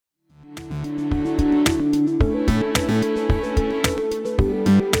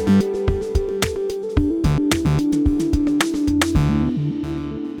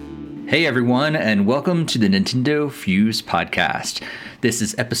Hey everyone, and welcome to the Nintendo Fuse podcast. This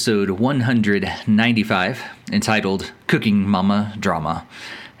is episode 195, entitled Cooking Mama Drama.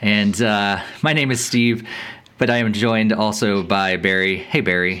 And my name is Steve, but I am joined also by Barry. Hey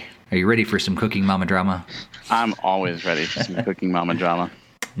Barry, are you ready for some Cooking Mama Drama? I'm always ready for some Cooking Mama Drama.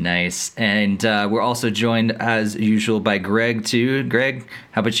 Nice. And we're also joined, as usual, by Greg, too. Greg,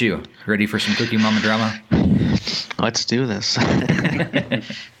 how about you? Ready for some Cooking Mama Drama? Let's do this.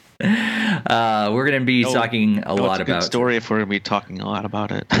 We're going to be talking a lot it's a about good story if we're going to be talking a lot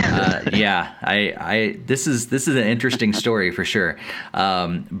about it. This is an interesting story for sure.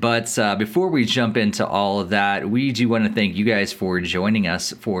 But before we jump into all of that, we do want to thank you guys for joining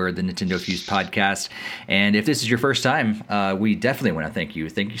us for the Nintendo Fuse podcast. And if this is your first time, we definitely want to thank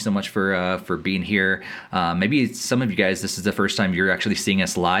you. Thank you so much for being here. Maybe some of you guys, this is the first time you're actually seeing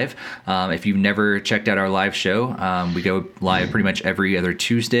us live. If you've never checked out our live show, we go live pretty much every other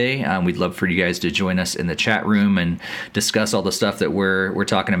Tuesday. We'd love for you guys to join us in the chat room and discuss all the stuff that we're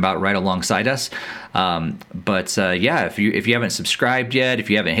talking about right alongside us. If you haven't subscribed yet, if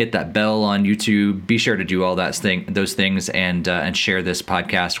you haven't hit that bell on YouTube, be sure to do all those things and share this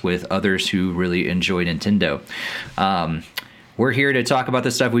podcast with others who really enjoy Nintendo. We're here to talk about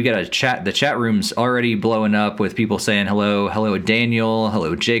this stuff. We got a chat. The chat room's already blowing up with people saying hello Daniel,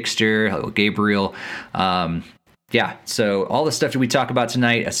 hello Jakester, hello Gabriel. So all the stuff that we talk about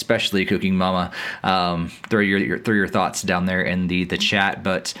tonight, especially Cooking Mama, throw your thoughts down there in the chat.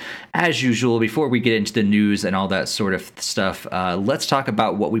 But as usual, before we get into the news and all that sort of stuff, let's talk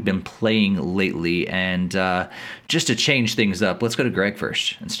about what we've been playing lately. And just to change things up, let's go to Greg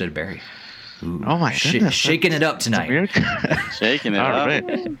first instead of Barry. Ooh, oh my goodness! Shaking it up tonight. Shaking it up. All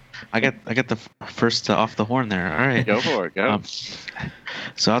right. I get the first off the horn there. All right. Go for it. Go.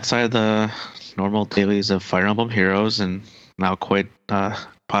 So outside of the normal dailies of Fire Emblem Heroes, and now quite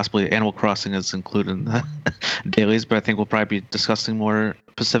possibly Animal Crossing is included in the dailies, but I think we'll probably be discussing more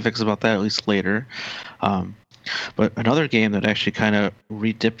specifics about that at least later. But another game that I actually kind of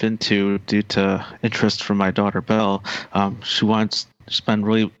re-dipped into due to interest from my daughter Belle, she's been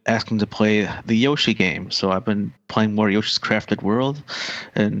really asking to play the Yoshi game. So I've been playing more Yoshi's Crafted World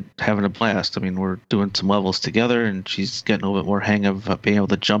and having a blast. I mean, we're doing some levels together, and she's getting a little bit more hang of being able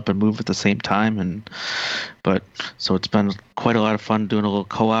to jump and move at the same time. So it's been quite a lot of fun doing a little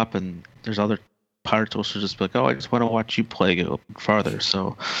co-op, and there's other parts where she'll just be like, oh, I just want to watch you play, get a little farther.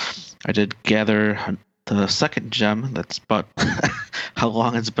 So I did gather the second gem. That's about how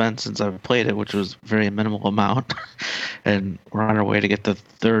long it's been since I've played it, which was a very minimal amount. And we're on our way to get the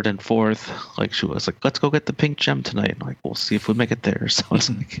third and fourth. Like, she was like, let's go get the pink gem tonight. I'm like, we'll see if we make it there. So it's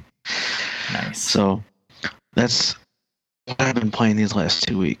like, nice. So that's what I've been playing these last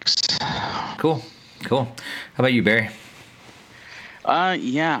 2 weeks. Cool. How about you, Barry?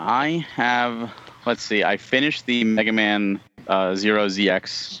 I have. Let's see. I finished the Mega Man Zero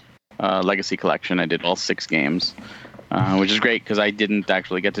ZX Legacy Collection. I did all 6 games, which is great because I didn't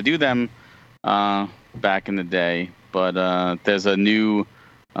actually get to do them back in the day. But there's a new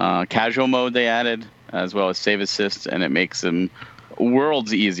casual mode they added, as well as save assist, and it makes them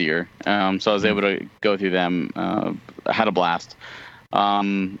worlds easier. So I was able to go through them. I had a blast.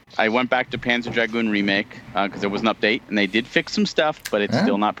 I went back to Panzer Dragoon Remake because there was an update, and they did fix some stuff, but it's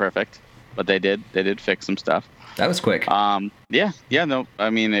still not perfect. But they did fix some stuff. That was quick. No, I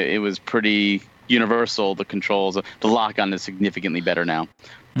mean, it was pretty universal. The controls, the lock-on is significantly better now,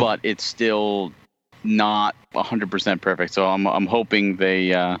 but it's still not 100% perfect. So I'm hoping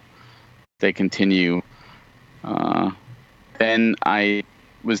they continue. Then I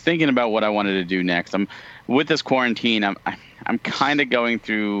was thinking about what I wanted to do next. With this quarantine, I'm kind of going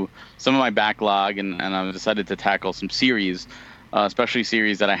through some of my backlog, and I've decided to tackle some series, especially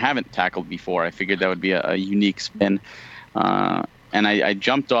series that I haven't tackled before. I figured that would be a unique spin. And I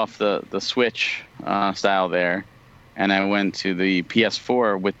jumped off the Switch style there, and I went to the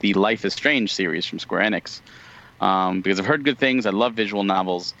PS4 with the Life is Strange series from Square Enix, because I've heard good things. I love visual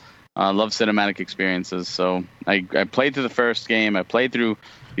novels. I love cinematic experiences. So I played through the first game. I played through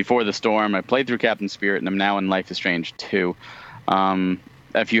Before the Storm. I played through Captain Spirit, and I'm now in Life is Strange 2.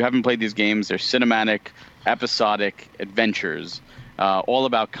 If you haven't played these games, they're cinematic, episodic adventures, all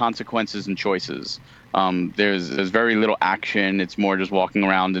about consequences and choices. There's very little action. It's more just walking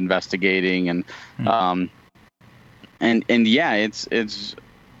around investigating, and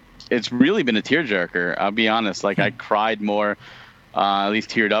it's really been a tearjerker. I'll be honest. Like, I cried more, at least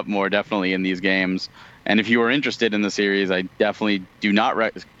teared up more, definitely, in these games. And if you are interested in the series, I definitely do not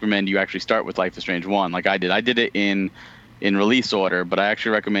recommend you actually start with Life is Strange 1 like I did. I did it in release order, but I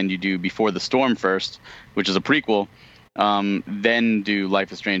actually recommend you do Before the Storm first, which is a prequel, then do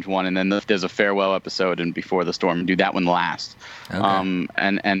Life is Strange 1, and then there's a farewell episode and Before the Storm, do that one last. Okay.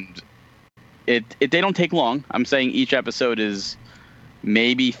 And they don't take long. I'm saying each episode is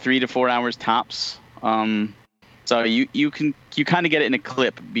maybe 3 to 4 hours tops. So you kind of get it in a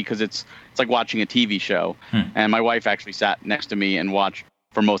clip, because it's like watching a TV show. And my wife actually sat next to me and watched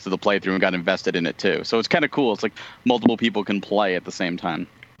for most of the playthrough and got invested in it too. So it's kind of cool. It's like multiple people can play at the same time.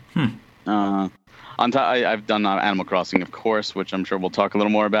 On top, I've done Animal Crossing, of course, which I'm sure we'll talk a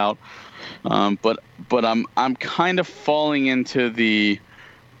little more about. But I'm kind of falling into the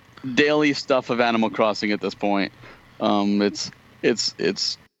daily stuff of Animal Crossing at this point.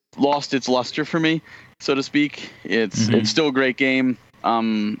 It's lost its luster for me, so to speak. It's still a great game.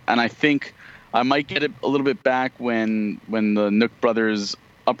 And I think I might get it a little bit back when the Nook Brothers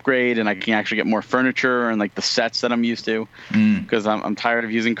upgrade and I can actually get more furniture and like the sets that I'm used to, because I'm tired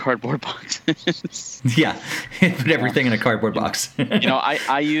of using cardboard boxes. Yeah, put everything in a cardboard box.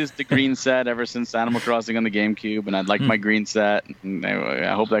 I used the green set ever since Animal Crossing on the GameCube, and I'd like my green set. And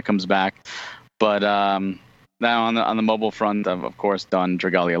I hope that comes back. But now on the mobile front, I've of course done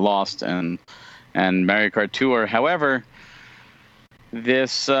Dragalia Lost and Mario Kart Tour. However,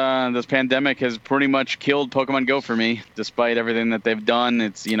 this pandemic has pretty much killed Pokemon Go for me, despite everything that they've done.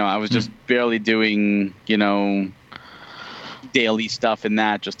 It's I was just barely doing daily stuff in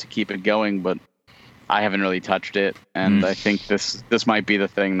that just to keep it going, but I haven't really touched it, and I think this might be the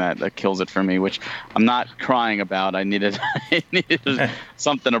thing that kills it for me, which I'm not crying about. I needed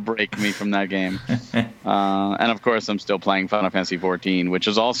something to break me from that game. And of course I'm still playing Final Fantasy XIV, which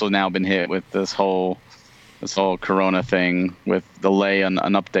has also now been hit with this whole Corona thing with delay on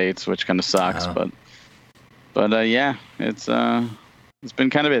updates, which kind of sucks. But yeah, it's been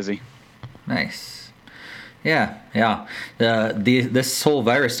kind of busy. Nice. Yeah. This whole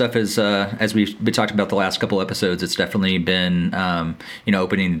virus stuff is, as we've been talking about the last couple episodes, it's definitely been,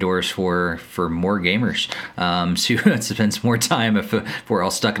 opening the doors for more gamers to spend more time if we're all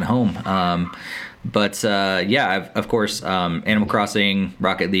stuck at home. But of course, Animal Crossing,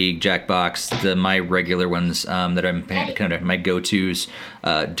 Rocket League, Jackbox, my regular ones that I'm kind of my go-tos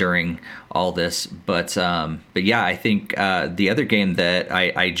during all this. But yeah, I think the other game that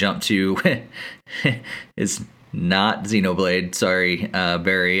I jumped to is not Xenoblade. Sorry,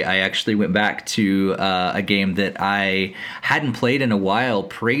 Barry. I actually went back to a game that I hadn't played in a while,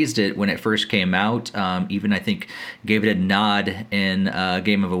 praised it when it first came out, even I think gave it a nod in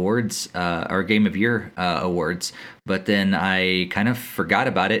Game of Awards or Game of Year awards, but then I kind of forgot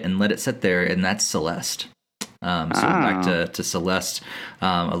about it and let it sit there, and that's Celeste. Back to Celeste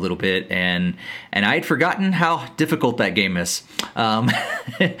a little bit, and I'd forgotten how difficult that game is, and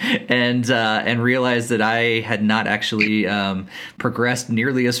realized that I had not actually progressed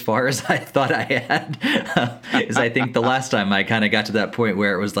nearly as far as I thought I had. Is I think the last time I kind of got to that point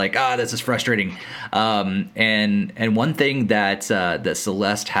where it was like, this is frustrating. And one thing that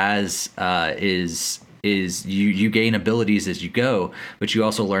Celeste has is you gain abilities as you go, but you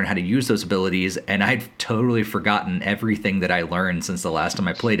also learn how to use those abilities. And I'd totally forgotten everything that I learned since the last time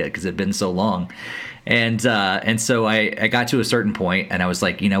I played it, because it'd been so long. And so I got to a certain point and I was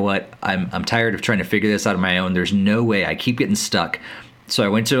like, you know what? I'm tired of trying to figure this out on my own. There's no way. I keep getting stuck. So I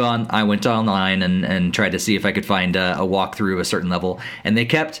went to online and tried to see if I could find a walkthrough a certain level, and they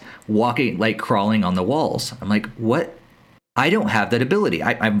kept crawling on the walls. I'm like, what? I don't have that ability.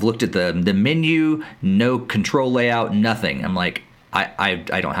 I've looked at the menu, no control layout, nothing. I'm like, I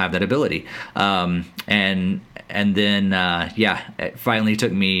don't have that ability. And then it finally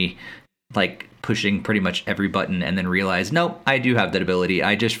took me pushing pretty much every button, and then realized, nope, I do have that ability.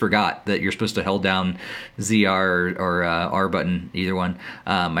 I just forgot that you're supposed to hold down ZR or R button, either one,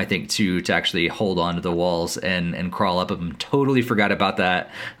 I think, to actually hold on to the walls and crawl up them. Totally forgot about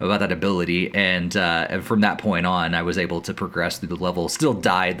that ability, and from that point on, I was able to progress through the level. Still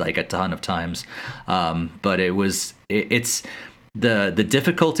died a ton of times, but it's the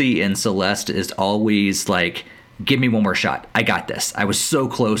difficulty in Celeste is always give me one more shot. I got this. I was so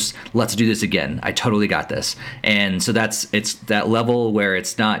close. Let's do this again. I totally got this. And so it's that level where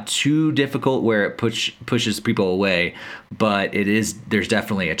it's not too difficult, where it pushes people away, but there's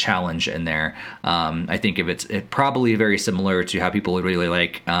definitely a challenge in there. I think it's probably very similar to how people would really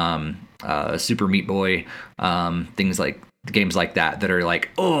like Super Meat Boy, things like games like that are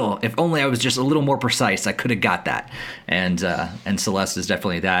if only I was just a little more precise, I could have got that. And Celeste is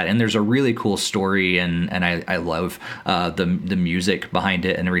definitely that. And there's a really cool story, and I love the music behind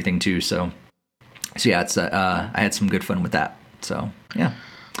it and everything too. So yeah, it's I had some good fun with that. So yeah.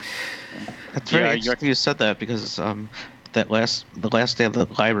 That's very interesting you said that, because the last day of the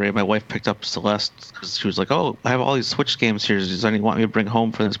library, my wife picked up Celeste because she was like, "Oh, I have all these Switch games here. Does anyone want me to bring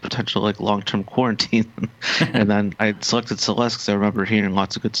home for this potential like long-term quarantine?" And then I selected Celeste because I remember hearing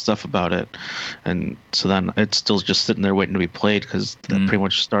lots of good stuff about it, and so then it's still just sitting there waiting to be played because I pretty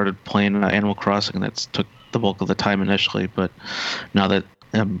much started playing Animal Crossing, and that's took the bulk of the time initially. But now that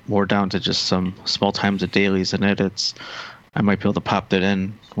I'm more down to just some small times of dailies in it, I might be able to pop that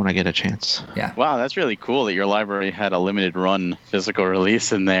in when I get a chance. Yeah. Wow, that's really cool that your library had a limited run physical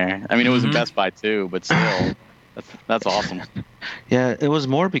release in there. I mean, it was in Best Buy too, but still, that's awesome. Yeah, it was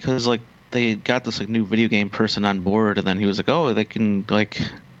more because like they got this like new video game person on board, and then he was like, "Oh, they can like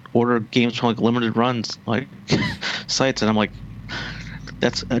order games from like limited runs like sites," and I'm like,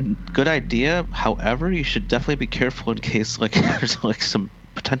 "That's a good idea. However, you should definitely be careful in case like there's like some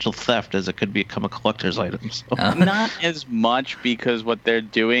potential theft, as it could become a collector's item." So. Not as much, because what they're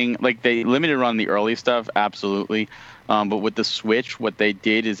doing, like they limited run the early stuff, absolutely. But with the Switch, what they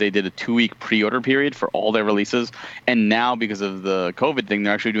did is they did a 2-week pre-order period for all their releases. And now, because of the COVID thing,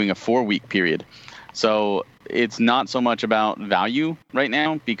 they're actually doing a 4-week period. So it's not so much about value right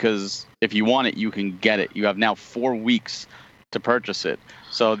now, because if you want it, you can get it. You have now 4 weeks to purchase it.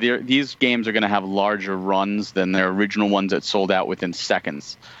 So these games are going to have larger runs than their original ones that sold out within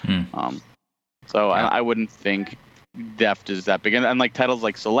seconds. I wouldn't think theft is that big. And like titles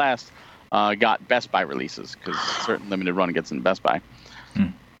like Celeste got Best Buy releases, because certain limited run gets in Best Buy.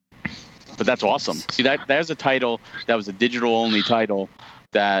 But that's awesome. See, there's a title that was a digital-only title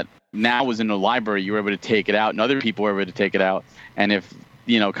that now was in the library. You were able to take it out, and other people were able to take it out. And if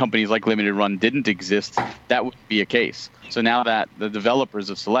companies like Limited Run didn't exist, that wouldn't be a case. So now that the developers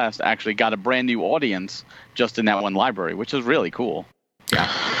of Celeste actually got a brand new audience just in that one library, which is really cool.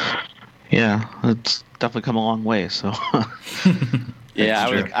 Yeah, it's definitely come a long way. So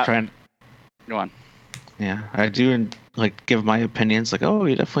Go on. Yeah, I do like give my opinions. Like, oh,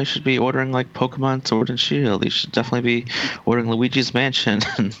 you definitely should be ordering like Pokemon Sword and Shield. You should definitely be ordering Luigi's Mansion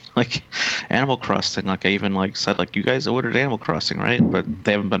and like Animal Crossing. Like I even like said like you guys ordered Animal Crossing, right? But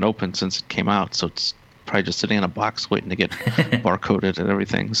they haven't been open since it came out, so it's probably just sitting in a box waiting to get barcoded and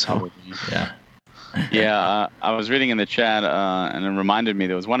everything. So I was reading in the chat and it reminded me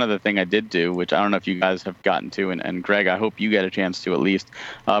there was one other thing I did do, which I don't know if you guys have gotten to, and Greg, I hope you get a chance to at least.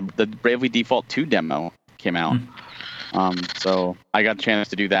 The Bravely Default 2 demo came out. So I got a chance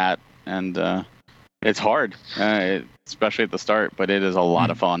to do that, and it's hard, especially at the start, but it is a lot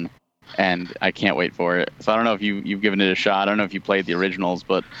of fun, and I can't wait for it. So I don't know if you've given it a shot. I don't know if you played the originals,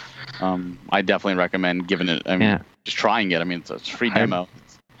 but I definitely recommend giving it. Just trying it. I mean, it's a free demo.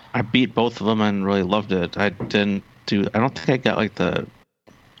 I beat both of them and really loved it. I don't think I got like the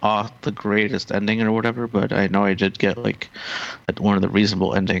greatest ending or whatever, but I know I did get like one of the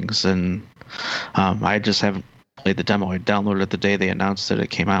reasonable endings, and I just haven't played the demo. I downloaded it the day they announced that it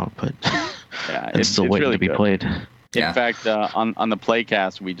came out, but it's still waiting really to be played. In fact, on the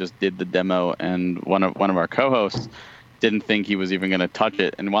Playcast, we just did the demo, and one of our co-hosts didn't think he was even going to touch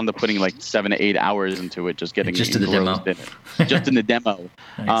it, and wound up putting like 7 to 8 hours into it, just getting just in the demo. Just in the demo,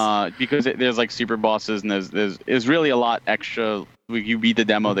 nice. Because there's like super bosses, and there's really a lot extra. You beat the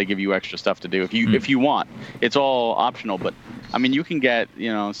demo, they give you extra stuff to do if you want. It's all optional, but I mean, you can get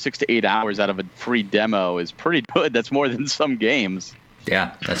 6 to 8 hours out of a free demo is pretty good. That's more than some games.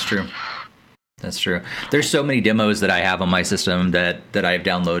 Yeah, that's true. That's true. There's so many demos that I have on my system that I've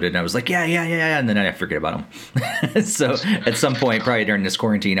downloaded, and I was like, yeah, and then I forget about them. So at some point, probably during this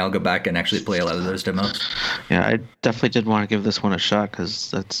quarantine, I'll go back and actually play a lot of those demos. Yeah, I definitely did want to give this one a shot,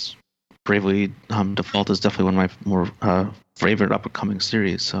 because that's Bravely Default is definitely one of my more favorite up-and-coming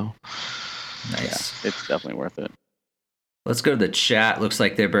series. So nice. Yeah, it's definitely worth it. Let's go to the chat. Looks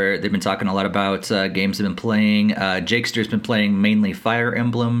like they've been talking a lot about games they've been playing. Jakester's been playing mainly Fire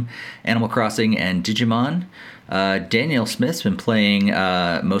Emblem, Animal Crossing, and Digimon. Daniel Smith's been playing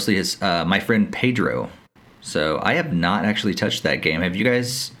mostly his My Friend Pedro. So I have not actually touched that game. Have you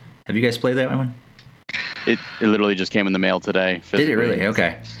guys played that one? It literally just came in the mail today. Physically. Did it really?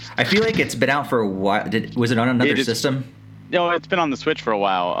 Okay. I feel like it's been out for a while. Was it on another system? No, it's been on the Switch for a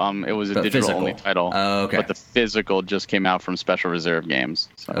while. It was a digital-only title. Oh, okay. But the physical just came out from Special Reserve Games.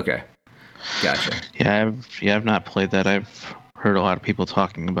 So. Okay. Gotcha. Yeah, I've not played that. I've heard a lot of people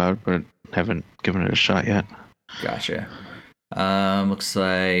talking about it, but haven't given it a shot yet. Gotcha. Looks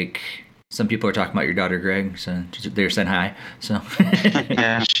like some people are talking about your daughter, Greg. So they're saying hi. So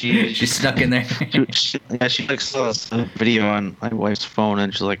yeah, she snuck in there. she like saw this video on my wife's phone,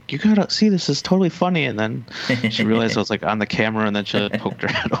 and she's like, "You gotta see this. Is totally funny." And then she realized I was like on the camera, and then she poked her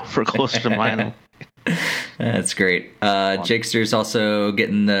head over closer to mine. That's great. Jakester's also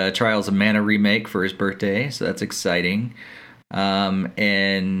getting the Trials of Mana remake for his birthday, so that's exciting.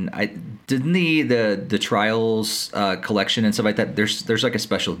 And I didn't the Trials collection and stuff like that. There's like a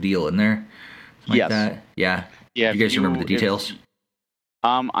special deal in there. Like that. Yeah. Yeah. You guys remember the details?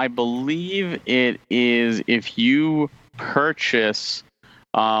 I believe it is if you purchase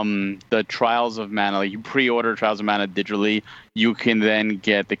the Trials of Mana, like you pre-order Trials of Mana digitally, you can then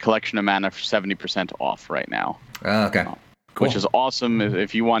get the Collection of Mana for 70% off right now. Okay. Cool. Which is awesome.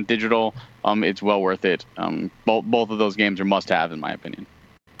 If you want digital, it's well worth it. Both of those games are must-have in my opinion.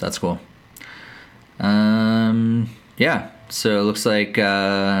 That's cool. Yeah. So it looks like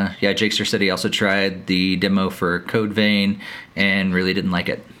Jakester said he also tried the demo for Code Vein and really didn't like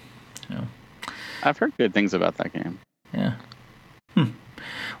it. So. I've heard good things about that game. Yeah. Well,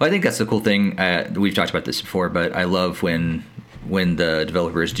 I think that's the cool thing. We've talked about this before, but I love when the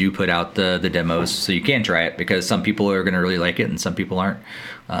developers do put out the demos, so you can try it, because some people are going to really like it and some people aren't.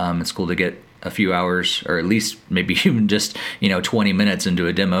 It's cool to get a few hours, or at least maybe even just 20 minutes into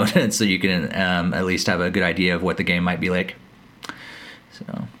a demo, so you can at least have a good idea of what the game might be like.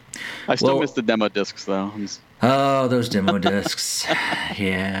 So I still miss the demo discs though. Oh, those demo discs.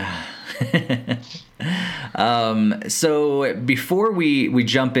 Yeah. So before we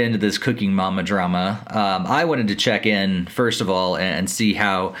jump into this Cooking Mama drama, I wanted to check in first of all and see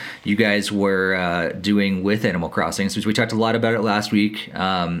how you guys were doing with Animal Crossing, since we talked a lot about it last week,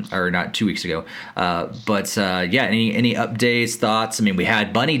 or not 2 weeks ago. But any updates, thoughts? I mean, we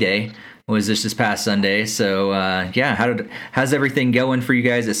had Bunny Day. Was this past Sunday? So how's everything going for you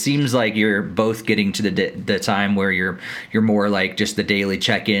guys? It seems like you're both getting to the time where you're more like just the daily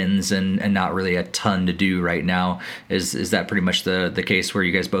check-ins and not really a ton to do right now. Is that pretty much the case where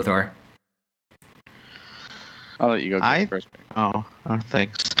you guys both are? I'll let you go first. Oh,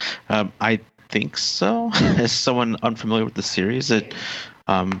 thanks. I think so. As someone unfamiliar with the series,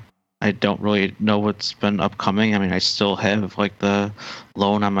 I don't really know what's been upcoming. I mean, I still have like the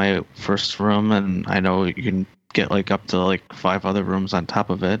loan on my first room, and I know you can get like up to like 5 other rooms on top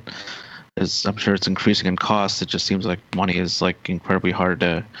of it. I'm sure it's increasing in cost. It just seems like money is like incredibly hard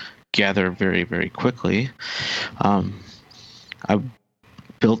to gather very, very quickly. I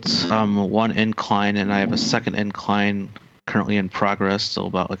built one incline, and I have a second incline currently in progress. Still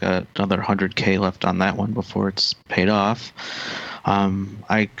about like another 100K left on that one before it's paid off.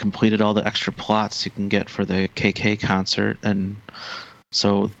 I completed all the extra plots you can get for the KK concert, and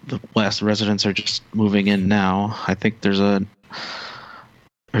so the last residents are just moving in now. I think there's one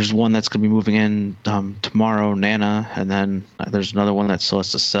that's going to be moving in tomorrow, Nana, and then there's another one that still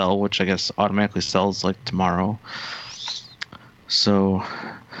has to sell, which I guess automatically sells like tomorrow. So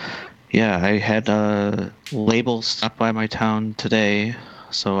yeah, I had a label stop by my town today.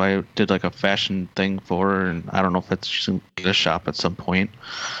 So I did like a fashion thing for her, and I don't know if she's going to get a shop at some point.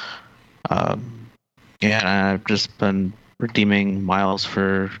 And I've just been redeeming miles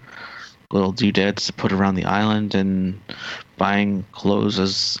for little doodads to put around the island and buying clothes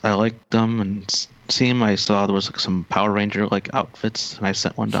as I like them. And I saw there was like some Power Ranger like outfits, and I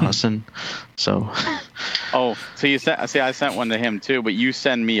sent one to Hassan. So. Oh, so you sent? See, I sent one to him too, but you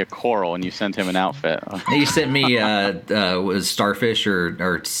send me a coral, and you sent him an outfit. You sent me was starfish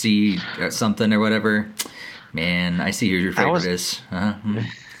or sea something or whatever. Man, I see who your favorite is.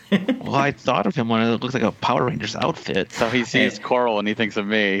 Well, I thought of him when it looked like a Power Rangers outfit. So he sees coral and he thinks of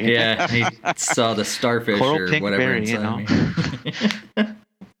me. Yeah, he saw the starfish coral or pink whatever. Berry,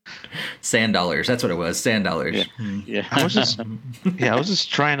 Sand dollars. That's what it was. Sand dollars. Yeah. I was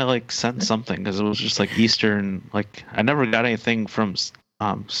just trying to like send something because it was just like Easter, and like I never got anything from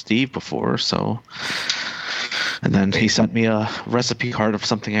Steve before, so. And then he sent me a recipe card of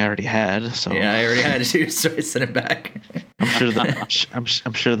something I already had. So yeah, I already had it too, so I sent it back.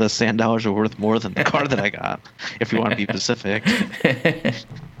 I'm sure the sand dollars are worth more than the card that I got, if you want to be specific.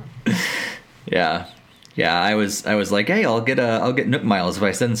 Yeah. I was like, hey, I'll get Nook miles if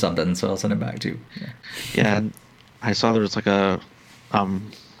I send something, so I'll send it back too. Yeah, and I saw there was like a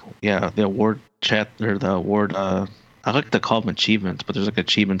the award chat or the award. I like to call them achievements, but there's like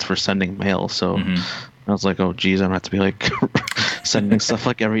achievements for sending mail. So I was like, oh geez, I'm gonna have to be like sending stuff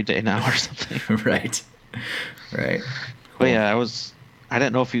like every day now or something. Right. Cool. But yeah, I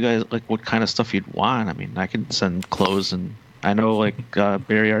didn't know if you guys like what kind of stuff you'd want. I mean, I can send clothes, and I know like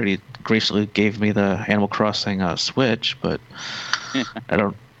Barry already graciously gave me the Animal Crossing Switch, but I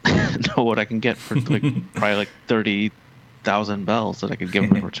don't know what I can get for like probably like 30,000 bells that I could give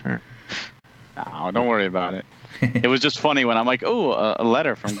him in return. No, don't worry about it. It was just funny when I'm like, oh, a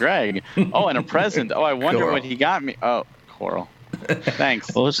letter from Greg. Oh, and a present. Oh, I wonder what he got me. Oh, coral.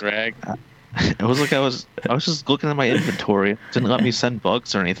 Thanks, Greg. It was like I was just looking at my inventory. It didn't let me send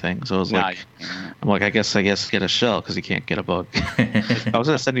bugs or anything. So I was Nah, like, I'm like, I guess get a shell because you can't get a bug. I was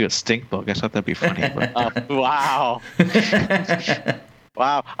gonna send you a stink bug. I thought that'd be funny. But wow.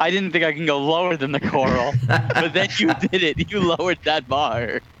 Wow. I didn't think I can go lower than the coral, but then you did it. You lowered that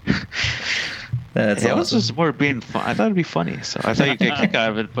bar. That's it was awesome. just more being fun. I thought it'd be funny, so I thought you'd get a kick out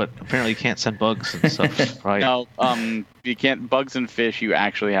of it. But apparently, you can't send bugs and stuff. Right? No, you can't. Bugs and fish, you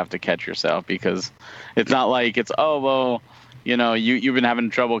actually have to catch yourself because it's not like it's you've been having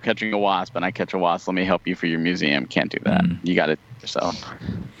trouble catching a wasp and I catch a wasp. Let me help you for your museum. Can't do that. You got it yourself.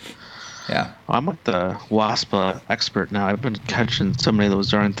 Yeah. Well, I'm like the wasp expert now. I've been catching so many of those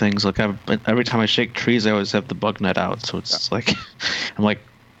darn things. Like every time I shake trees, I always have the bug net out. So it's like, I'm like,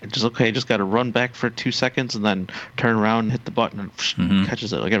 just got to run back for 2 seconds and then turn around and hit the button and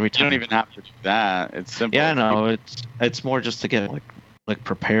catches it like every time. You don't even have to do that. It's simple. Yeah, no, it's more just to get like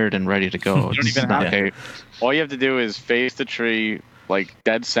prepared and ready to go. You don't even have to. All you have to do is face the tree like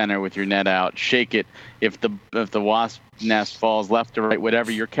dead center with your net out, shake it. If the wasp nest falls left or right,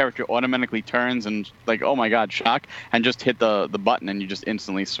 whatever, your character automatically turns and like, oh my god, shock, and just hit the button and you just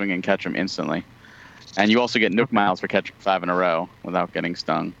instantly swing and catch them instantly. And you also get Nook miles for catching 5 in a row without getting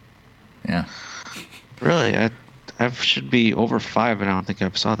stung. Yeah. Really, I should be over 5, and I don't think I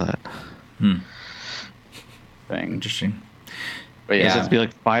saw that. Thing. Interesting. But yeah, Does it be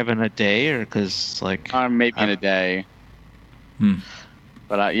like 5 in a day, or because like maybe in a day.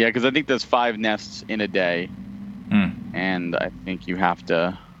 But yeah, because I think there's 5 nests in a day, and I think you have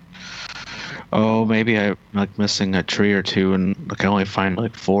to. Oh, maybe I'm like missing a tree or two, and like I only find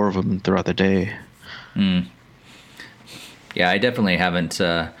like 4 of them throughout the day. Yeah, I definitely haven't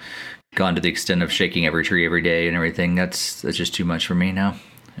gone to the extent of shaking every tree every day and everything. That's just too much for me now.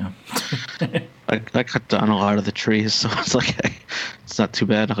 Yeah. I cut down a lot of the trees, so it's like it's not too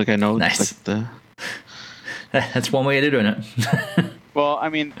bad. Like I know, Nice. It's like That's one way of doing it. Well, I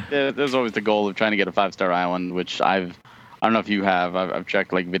mean, there's always the goal of trying to get a 5-star island, which I don't know if you have. I've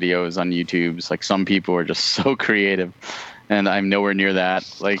checked like videos on YouTube. It's like some people are just so creative, and I'm nowhere near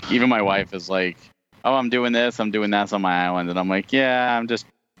that. Like even my wife is like, "Oh, I'm doing this, I'm doing that on my island," and I'm like, "Yeah, I'm just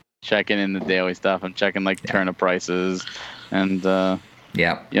checking in the daily stuff. I'm checking like turnip prices, and I'm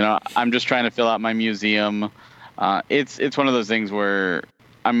just trying to fill out my museum. It's one of those things where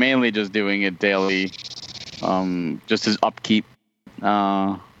I'm mainly just doing it daily, just as upkeep."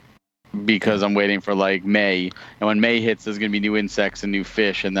 Because I'm waiting for like May, and when May hits, there's gonna be new insects and new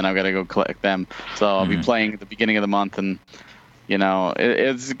fish, and then I've got to go collect them. So I'll be playing at the beginning of the month, and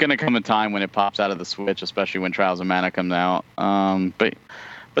it's gonna come a time when it pops out of the Switch, especially when Trials of Mana comes out. But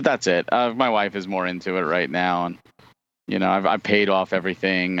that's it. My wife is more into it right now, and I've paid off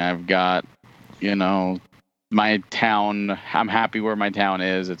everything. I've got my town. I'm happy where my town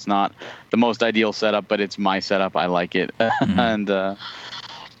is. It's not the most ideal setup, but it's my setup. I like it,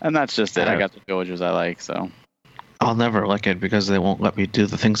 and that's just it. I got the villagers I like, so. I'll never like it because they won't let me do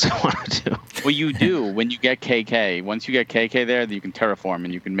the things I want to do. Well, you do when you get KK. Once you get KK there, you can terraform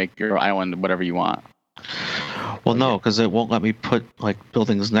and you can make your island whatever you want. Well, no, because it won't let me put like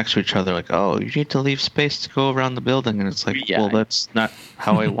buildings next to each other. Like, oh, you need to leave space to go around the building, and it's like, well, that's not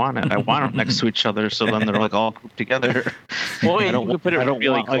how I want it. I want them next to each other, so then they're like all grouped together. Well, I don't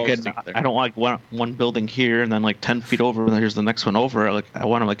want like one building here, and then like 10 feet over, and here's the next one over. Like, I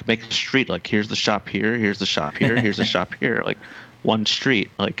want to like make a street. Like, here's the shop here, here's the shop here, here's the shop here. Like, one street.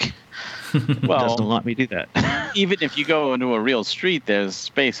 Like, it doesn't let me do that. Even if you go into a real street, there's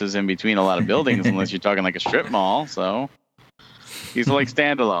spaces in between a lot of buildings, unless you're talking like a strip mall. So these are like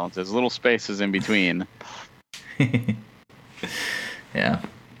standalones. There's little spaces in between. Yeah,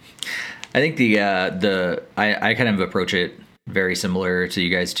 I think I kind of approach it very similar to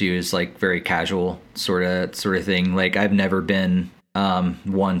you guys too. Is like very casual sort of thing. Like I've never been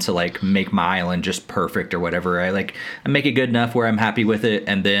one to like make my island just perfect or whatever. I make it good enough where I'm happy with it,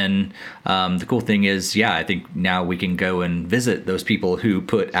 and then the cool thing is, I think now we can go and visit those people who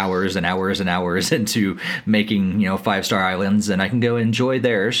put hours and hours and hours into making 5-star islands, and I can go enjoy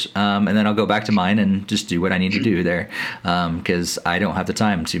theirs, and then I'll go back to mine and just do what I need to do there, because I don't have the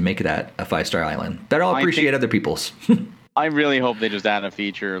time to make that a 5-star island. But I'll appreciate other people's. I really hope they just add a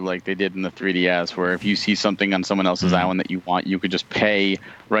feature like they did in the 3DS, where if you see something on someone else's island that you want, you could just pay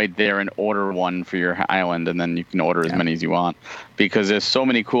right there and order one for your island, and then you can order as many as you want. Because there's so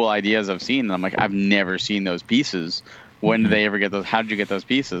many cool ideas I've seen, and I'm like, I've never seen those pieces. When did they ever get those? How did you get those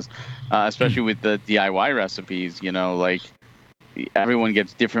pieces? Especially with the DIY recipes, like everyone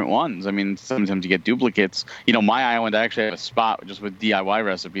gets different ones. I mean, sometimes you get duplicates. My island, I actually have a spot just with DIY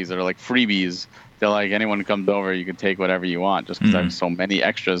recipes that are like freebies. They're like, anyone who comes over, you can take whatever you want, just because I have so many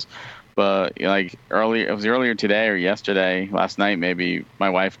extras. But like it was earlier today or yesterday, last night maybe, my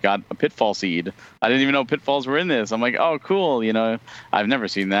wife got a pitfall seed. I didn't even know pitfalls were in this. I'm like, oh, cool. I've never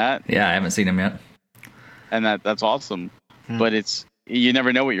seen that. Yeah, I haven't seen them yet. And that's awesome. But you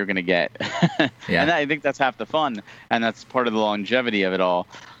never know what you're going to get. Yeah. And I think that's half the fun. And that's part of the longevity of it all.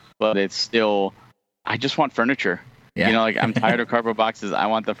 But it's still, I just want furniture. Yeah. Like I'm tired of cardboard boxes. I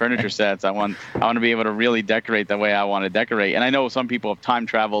want the furniture sets. I want to be able to really decorate the way I want to decorate. And I know some people have time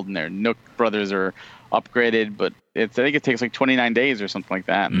traveled and their Nook brothers are upgraded, but I think it takes like 29 days or something like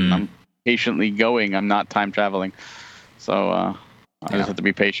that. And I'm patiently going. I'm not time traveling. So I just have to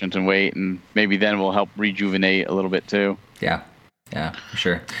be patient and wait, and maybe then we'll help rejuvenate a little bit too. Yeah. Yeah, for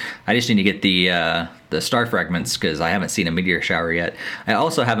sure. I just need to get the star fragments because I haven't seen a meteor shower yet. I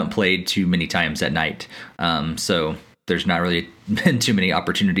also haven't played too many times at night, so there's not really been too many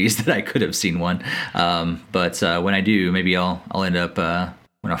opportunities that I could have seen one. But when I do, maybe I'll end up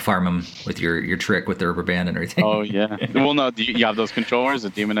when I farm them with your trick with the rubber band and everything. Oh yeah. Well, no, do you have those controllers,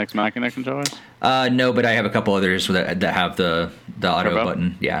 the Demon X Machina controllers? No, but I have a couple others that have the auto Turbo?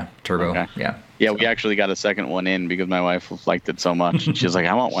 button. Yeah, turbo. Okay. Yeah. Yeah, we actually got a second one in because my wife liked it so much. She was like,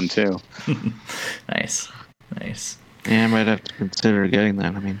 I want one too. Nice. Yeah, I might have to consider getting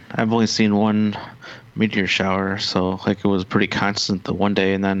that. I mean, I've only seen one meteor shower, so like it was pretty constant the one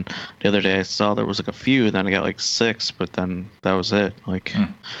day, and then the other day I saw there was like a few, and then I got like 6, but then that was it. Like,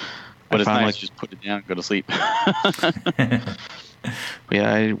 But it's nice, like, just put it down and go to sleep.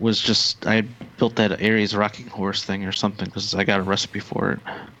 yeah, I built that Ares rocking horse thing or something because I got a recipe for it.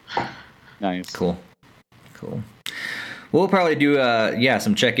 Nice. Cool. We'll probably do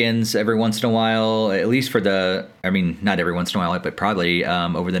some check-ins every once in a while, at least not every once in a while, but probably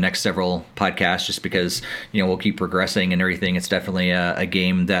over the next several podcasts, just because we'll keep progressing and everything. It's definitely a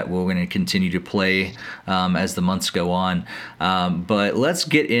game that we're going to continue to play as the months go on. But let's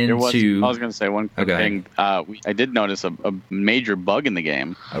get into. I was going to say one quick thing. I did notice a major bug in the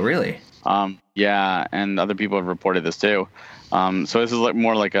game. Oh, really? Yeah, and other people have reported this too. So this is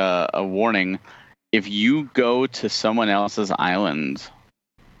more like a warning. If you go to someone else's island,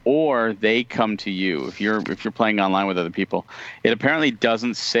 or they come to you, if you're playing online with other people, it apparently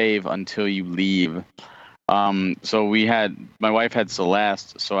doesn't save until you leave. So my wife had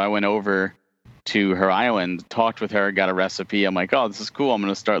Celeste, so I went over to her island, talked with her, got a recipe. I'm like, oh, this is cool. I'm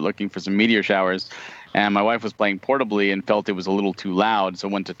going to start looking for some meteor showers. And my wife was playing portably and felt it was a little too loud, so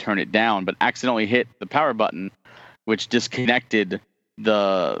went to turn it down, but accidentally hit the power button, which disconnected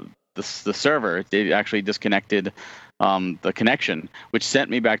the server. It actually disconnected the connection, which sent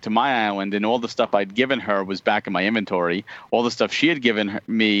me back to my island, and all the stuff I'd given her was back in my inventory. All the stuff she had given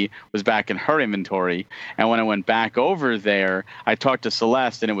me was back in her inventory. And when I went back over there, I talked to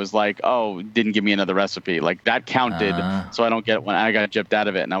Celeste, and it was like, oh, didn't give me another recipe. Like, that counted, so I don't get it when I got gypped out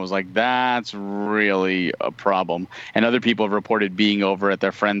of it. And I was like, that's really a problem. And other people have reported being over at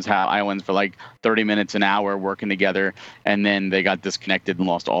their friends' islands for like 30 minutes, an hour, working together, and then they got disconnected and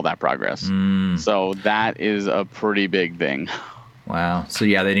lost all that progress. So that is a pretty big thing. Wow. So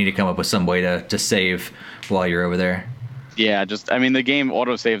yeah, they need to come up with some way to save while you're over there. Yeah, the game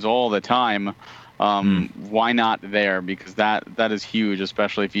auto saves all the time. Why not there? Because that is huge,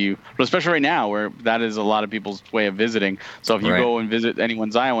 especially right now, where that is a lot of people's way of visiting. So if you go and visit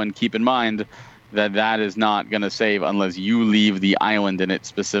anyone's island, keep in mind that is not going to save unless you leave the island and it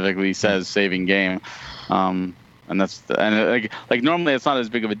specifically says saving game. Like normally it's not as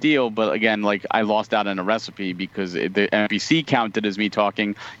big of a deal, but again, like I lost out on a recipe because the NPC counted as me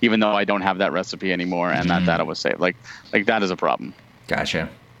talking, even though I don't have that recipe anymore, and that data was saved. Like that is a problem. Gotcha.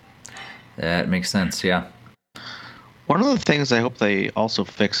 That makes sense. Yeah. One of the things I hope they also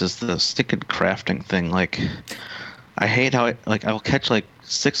fix is the stick and crafting thing. Like, I hate how I'll catch like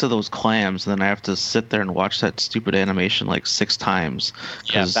 6 of those clams, and then I have to sit there and watch that stupid animation like 6 times.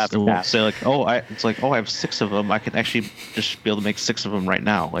 Yeah, that's it won't say like, I have 6 of them. I can actually just be able to make 6 of them right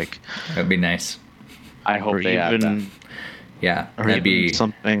now. Like, that'd be nice. I hope they have that. Yeah, or that'd even be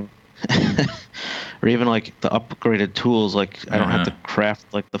something. Or even like the upgraded tools, like I don't have to craft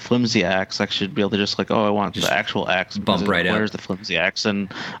like the flimsy axe. I should be able to just like, I want the actual axe. Bump right up. Where's the flimsy axe?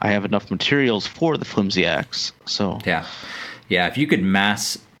 And I have enough materials for the flimsy axe. So yeah. If you could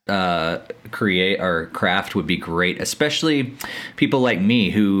mass create or craft would be great, especially people like me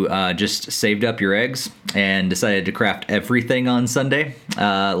who just saved up your eggs and decided to craft everything on Sunday,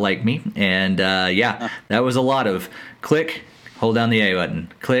 like me. And that was a lot of click, hold down the A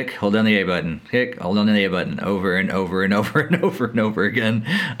button, click, hold down the A button, click, hold down the A button, over and over and over and over and over again,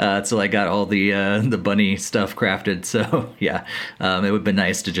 until I got all the bunny stuff crafted. So it would have been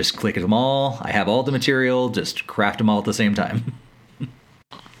nice to just click them all. I have all the material, just craft them all at the same time.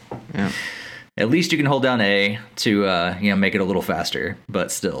 Yeah. At least you can hold down A to make it a little faster,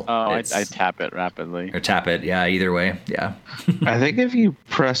 but still. Oh, I tap it rapidly. Or tap it, yeah. Either way, yeah. I think if you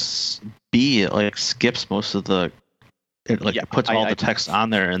press B, it like skips most of the. It puts all the text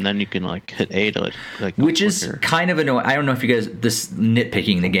on there, and then you can like hit A to like. Which is kind of annoying. I don't know if you guys this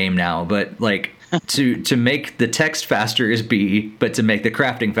nitpicking the game now, but like to make the text faster is B, but to make the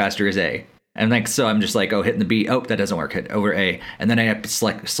crafting faster is A. And like so, I'm just like, hitting the B. Oh, that doesn't work. Hit over A, and then I have to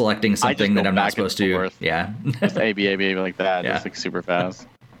selecting something that I'm not supposed to. Forth. Yeah, just A B like that. Yeah. Just like super fast.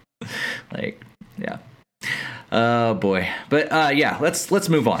 Like, yeah. Oh boy, but let's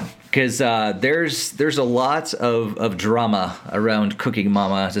move on because there's a lot of drama around Cooking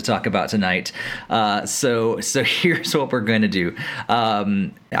Mama to talk about tonight. So here's what we're going to do.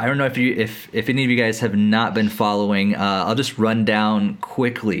 I don't know if any of you guys have not been following. I'll just run down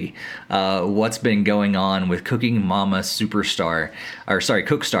quickly what's been going on with Cooking Mama Cookstar,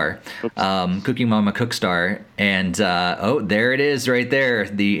 Cooking Mama Cookstar, and there it is right there,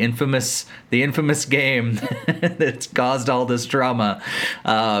 the infamous game that's caused all this drama.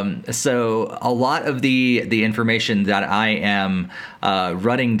 So a lot of the information that I am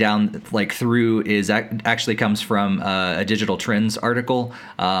running down through is actually comes from a Digital Trends article.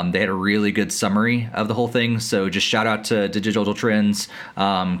 They had a really good summary of the whole thing. So just shout out to Digital Trends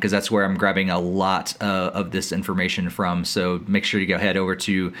because that's where I'm grabbing a lot of this information from. So make sure you go head over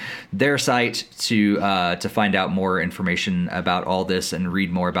to their site to find out more information about all this and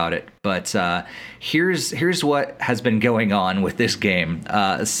read more about it. But here's what has been going on with this game.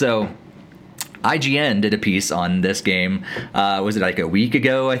 So IGN did a piece on this game, was it like a week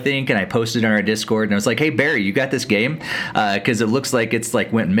ago, I think, and I posted on our Discord, and I was like, hey, Barry, you got this game? Because it looks like it's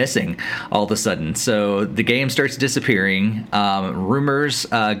went missing all of a sudden. So the game starts disappearing. Rumors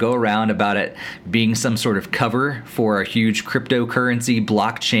go around about it being some sort of cover for a huge cryptocurrency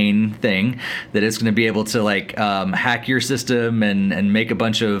blockchain thing that is going to be able to hack your system and make a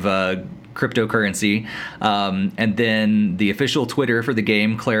bunch of cryptocurrency. And then the official Twitter for the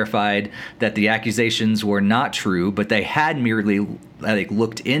game clarified that the accusations were not true, but they had merely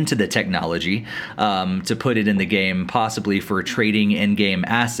looked into the technology to put it in the game, possibly for trading in-game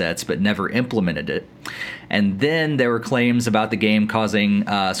assets, but never implemented it. And then there were claims about the game causing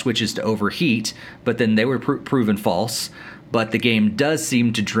switches to overheat, but then they were proven false. But the game does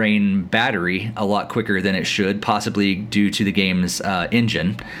seem to drain battery a lot quicker than it should, possibly due to the game's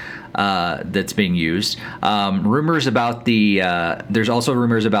engine that's being used. Rumors about there's also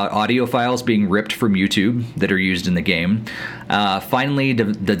rumors about audio files being ripped from YouTube that are used in the game. Finally,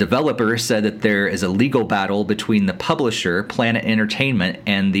 the developer said that there is a legal battle between the publisher, Planet Entertainment,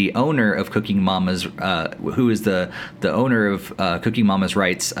 and the owner of Cooking Mama's, who is the owner of Cooking Mama's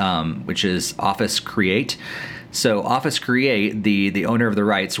rights, which is Office Create. So Office Create, the owner of the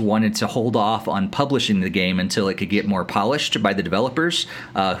rights, wanted to hold off on publishing the game until it could get more polished by the developers,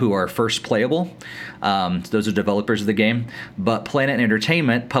 who are first playable. Those are developers of the game. But Planet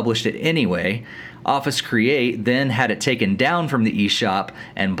Entertainment published it anyway. Office Create then had it taken down from the eShop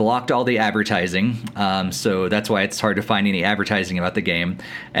and blocked all the advertising. So that's why it's hard to find any advertising about the game.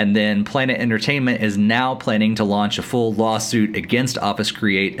 And then Planet Entertainment is now planning to launch a full lawsuit against Office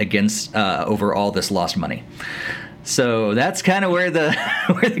Create over all this lost money. So that's kind of where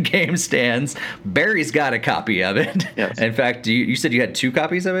the game stands. Barry's got a copy of it. Yes. In fact, you said you had 2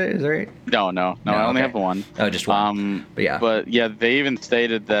 copies of it. Is that right? No, I only have one. Oh, just one. But yeah, they even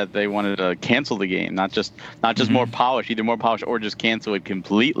stated that they wanted to cancel the game, not just more polish, either more polish or just cancel it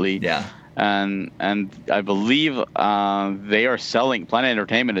completely. Yeah. And I believe they are selling. Planet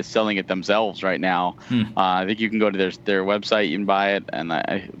Entertainment is selling it themselves right now. I think you can go to their website, you can buy it. And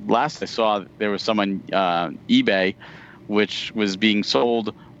last I saw, there was some on eBay, which was being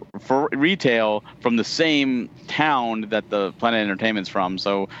sold for retail from the same town that the Planet Entertainment's from.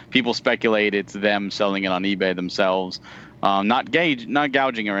 So people speculate it's them selling it on eBay themselves, not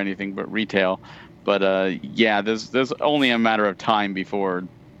gouging or anything, but retail. But there's only a matter of time before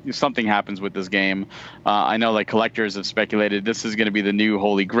something happens with this game. I know collectors have speculated this is going to be the new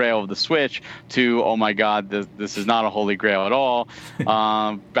holy grail of the Switch to, oh my God, this is not a holy grail at all.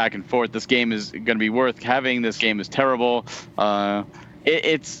 Back and forth. This game is going to be worth having. This game is terrible.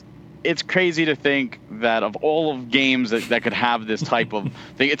 It's crazy to think that of all of games that could have this type of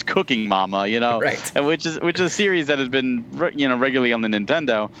thing, it's Cooking Mama, right? And which is a series that has been regularly on the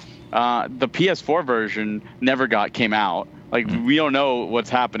Nintendo. The PS4 version never came out. We don't know what's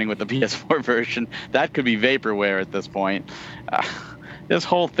happening with the PS4 version. That could be vaporware at this point. this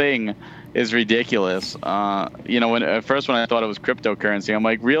whole thing is ridiculous. When at first when I thought it was cryptocurrency, I'm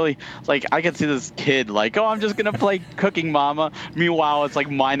like, really? Like, I could see this kid like, oh, I'm just gonna play Cooking Mama. Meanwhile, it's like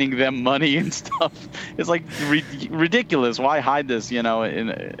mining them money and stuff. It's like ridiculous. Why hide this? In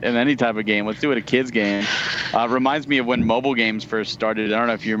any type of game. Let's do it a kids game. Reminds me of when mobile games first started. I don't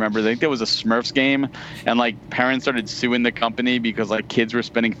know if you remember. I think there was a Smurfs game, and like parents started suing the company because like kids were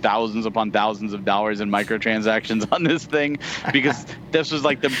spending thousands upon thousands of dollars in microtransactions on this thing because this was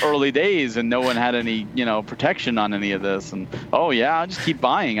like the early days. And no one had any, protection on any of this. And oh yeah, I'll just keep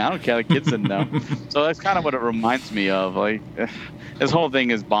buying. I don't care. The kids didn't know. So that's kind of what it reminds me of. Like, this whole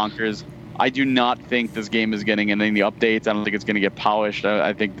thing is bonkers. I do not think this game is getting any updates. I don't think it's going to get polished.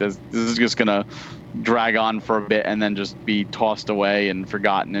 I think this is just going to drag on for a bit and then just be tossed away and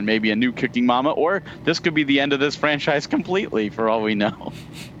forgotten. And maybe a new Cooking Mama, or this could be the end of this franchise completely, for all we know.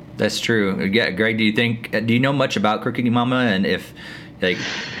 That's true. Yeah, Greg, do you know much about Cooking Mama, and if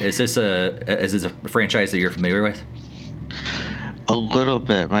is this a franchise that you're familiar with? A little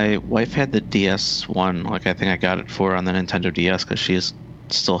bit. My wife had the DS one. Like, I think I got it for her on the Nintendo DS because she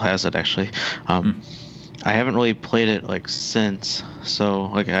still has it actually. I haven't really played it like since. So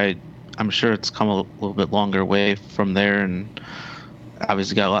like I'm sure it's come a little bit longer way from there, and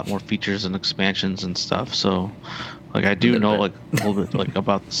obviously got a lot more features and expansions and stuff. So like I do know like a little bit like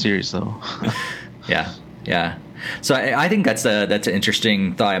about the series though. Yeah. So I think that's an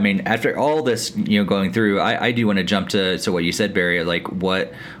interesting thought. I mean, after all this, going through, I do want to jump to what you said, Barry, like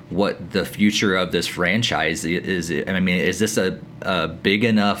what the future of this franchise is. I mean, is this a big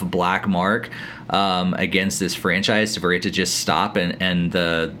enough black mark against this franchise for it to just stop and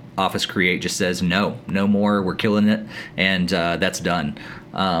the Office Create just says no more, we're killing it, and that's done?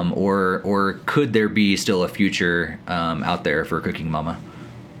 Or could there be still a future out there for Cooking Mama?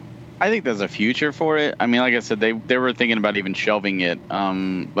 I think there's a future for it. I mean, like I said, they were thinking about even shelving it,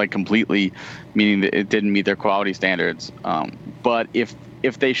 like completely, meaning that it didn't meet their quality standards. But if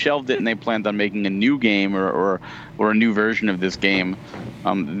they shelved it and they planned on making a new game or a new version of this game,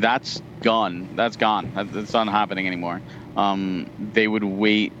 that's gone. That's gone. It's not happening anymore. They would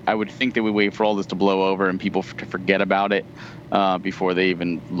wait. I would think they would wait for all this to blow over and people to forget about it before they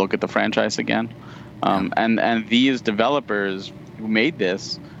even look at the franchise again. And these developers who made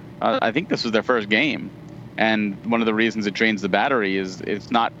this, I think this was their first game, and one of the reasons it drains the battery is it's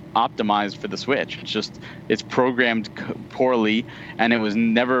not optimized for the Switch. It's programmed poorly, and it was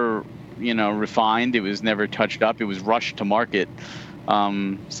never refined. It was never touched up. It was rushed to market.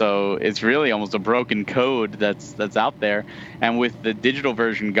 So it's really almost a broken code that's out there. And with the digital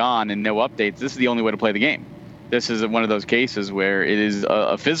version gone and no updates, this is the only way to play the game. This is one of those cases where it is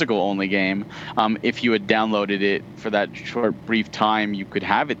a physical-only game. If you had downloaded it for that short, brief time, you could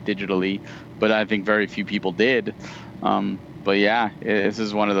have it digitally, but I think very few people did. But yeah, this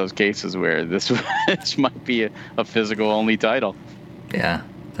is one of those cases where this might be a physical-only title. Yeah,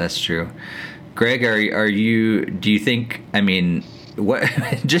 that's true. Greg, do you think, I mean, what?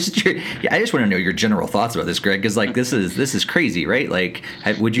 I just want to know your general thoughts about this, Greg, because like this is crazy, right? Like,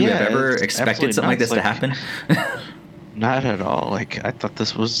 would you have ever expected something like this to happen? Not at all. Like, I thought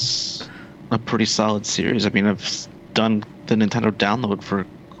this was a pretty solid series. I mean, I've done the Nintendo download for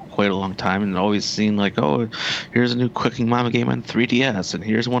quite a long time and always seen like, oh, here's a new Cooking Mama game on 3DS, and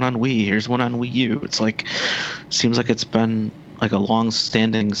here's one on Wii, here's one on Wii U. It's like, seems like it's been like a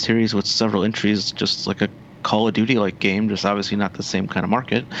long-standing series with several entries, just like a Call of Duty-like game, just obviously not the same kind of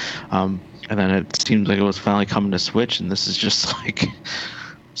market. And then it seems like it was finally coming to Switch, and this is just like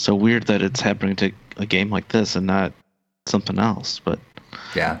so weird that it's happening to a game like this and not something else. But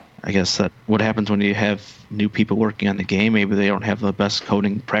yeah, I guess that what happens when you have new people working on the game. Maybe they don't have the best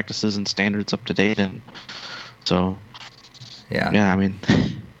coding practices and standards up to date, and so yeah. I mean,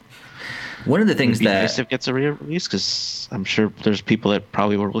 one of the things that nice if it gets a re-release, because I'm sure there's people that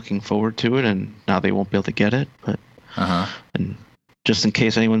probably were looking forward to it, and now they won't be able to get it. But and just in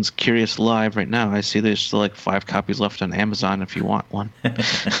case anyone's curious, live right now, I see there's still like 5 copies left on Amazon if you want one.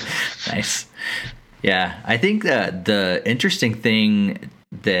 Nice. Yeah, I think that the interesting thing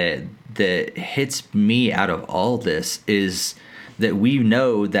that hits me out of all this is that we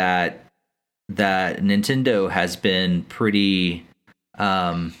know that Nintendo has been pretty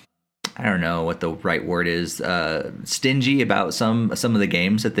I don't know what the right word is, stingy about some of the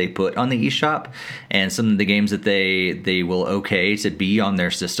games that they put on the eShop, and some of the games that they will okay to be on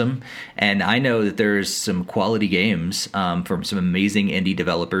their system. And I know that there's some quality games from some amazing indie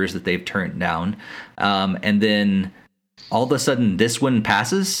developers that they've turned down. And then all of a sudden this one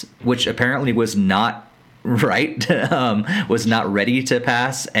passes, which apparently was not right, was not ready to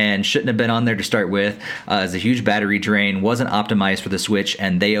pass and shouldn't have been on there to start with. It's a huge battery drain, wasn't optimized for the Switch,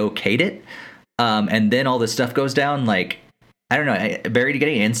 and they okayed it. And then all this stuff goes down. Like, I don't know, Barry, to get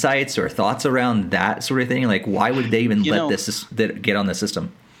any insights or thoughts around that sort of thing? Like, why would they even let this get on the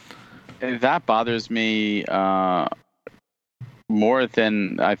system? That bothers me more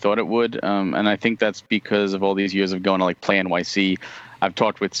than I thought it would, and I think that's because of all these years of going to like Play NYC. I've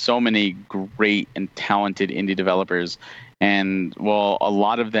talked with so many great and talented indie developers, and while a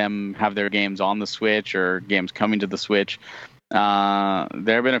lot of them have their games on the Switch or games coming to the Switch, there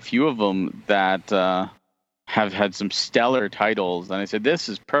have been a few of them that have had some stellar titles, and I said, this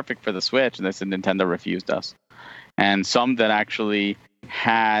is perfect for the Switch, and they said Nintendo refused us. And some that actually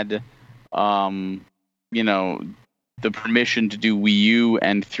had, the permission to do Wii U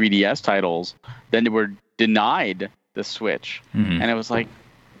and 3DS titles, then they were denied the Switch. And it was like,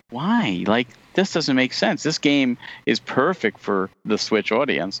 why? Like, this doesn't make sense. This game is perfect for the Switch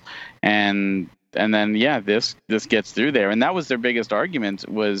audience. And then, this gets through there. And that was their biggest argument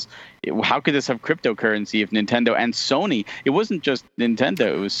was, how could this have cryptocurrency if Nintendo and Sony, it wasn't just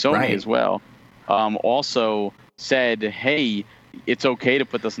Nintendo, it was Sony as well, also said, hey, it's okay to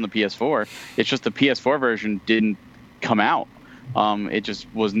put this on the PS4. It's just the PS4 version didn't come out. It just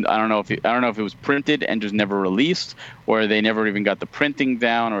wasn't. I don't know if it was printed and just never released, or they never even got the printing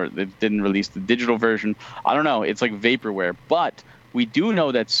down, or they didn't release the digital version. I don't know. It's like vaporware. But we do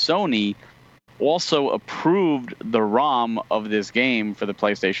know that Sony also approved the ROM of this game for the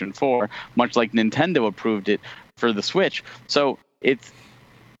PlayStation 4, much like Nintendo approved it for the Switch. So it's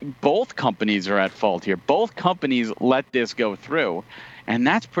both companies are at fault here. Both companies let this go through, and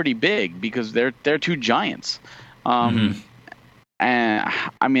that's pretty big because they're two giants. And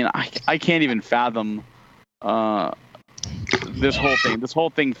I mean, I can't even fathom this whole thing. This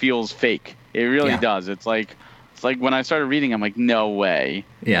whole thing feels fake. It really does. It's like when I started reading, I'm like, no way.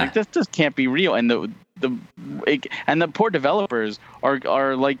 Yeah, like, this just can't be real. And the poor developers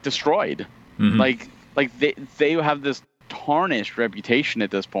are like destroyed. Like they have this tarnished reputation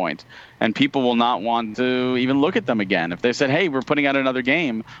at this point, and people will not want to even look at them again. If they said, hey, we're putting out another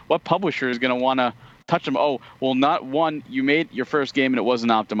game, what publisher is going to want to touch them? Oh, well, not one, you made your first game and it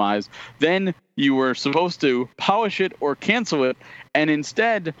wasn't optimized, then you were supposed to polish it or cancel it, and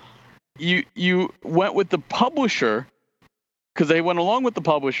instead you went with the publisher because they went along with the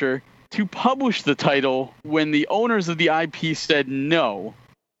publisher to publish the title when the owners of the IP said no.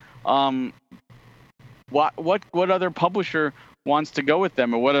 What other publisher wants to go with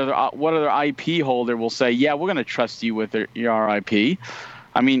them, or what other IP holder will say, yeah, we're going to trust you with your IP?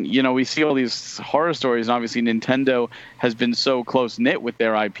 I mean, we see all these horror stories, and obviously Nintendo has been so close-knit with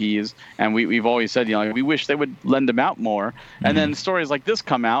their IPs, and we've always said, we wish they would lend them out more. And then stories like this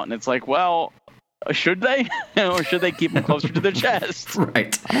come out, and it's like, well, should they? Or should they keep them closer to their chest?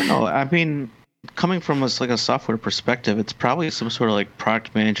 Right. I don't know. I mean, coming from a software perspective, it's probably some sort of like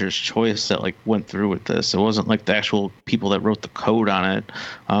product manager's choice that like went through with this. It wasn't like the actual people that wrote the code on it.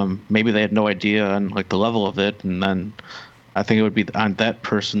 Maybe they had no idea on like the level of it, and then I think it would be on that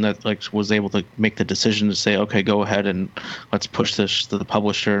person that like was able to make the decision to say, okay, go ahead and let's push this to the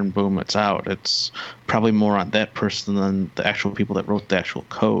publisher, and boom, it's out. It's probably more on that person than the actual people that wrote the actual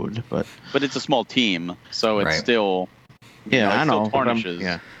code. But it's a small team, so it's still I know. Tarnishes.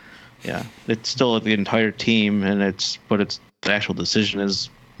 Yeah, it's still the entire team, and it's the actual decision is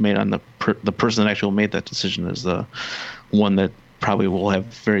made on the person that actually made that decision is the one that probably will have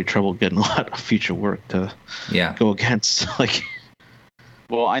very trouble getting a lot of future work to go against. Like,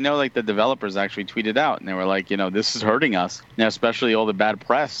 well, I know like the developers actually tweeted out, and they were like, this is hurting us now, especially all the bad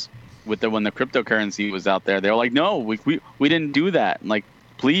press with when the cryptocurrency was out there. They were like, no, we didn't do that. And like,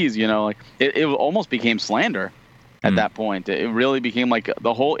 please, like it almost became slander. At that point, it really became like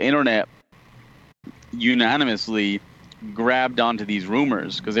the whole internet unanimously grabbed onto these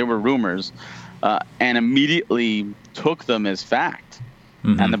rumors, because they were rumors, and immediately took them as fact.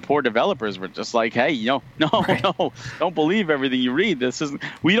 And the poor developers were just like, hey, no, don't believe everything you read.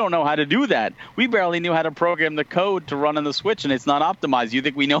 We don't know how to do that. We barely knew how to program the code to run on the Switch, and it's not optimized. You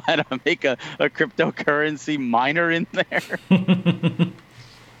think we know how to make a cryptocurrency miner in there?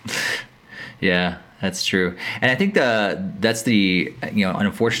 Yeah. That's true, and I think that's the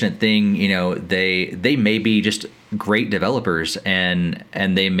unfortunate thing. They may be just great developers, and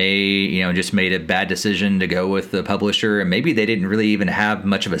they may just made a bad decision to go with the publisher, and maybe they didn't really even have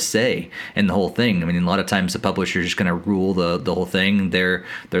much of a say in the whole thing. I mean, a lot of times the publisher is just going to rule the whole thing. They're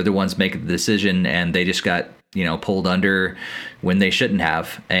the ones making the decision, and they just got pulled under when they shouldn't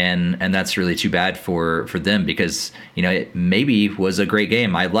have, and that's really too bad for them, because it maybe was a great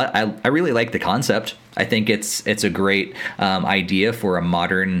game. I really like the concept. I think it's a great idea for a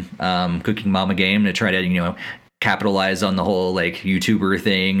modern Cooking Mama game to try to capitalize on the whole like YouTuber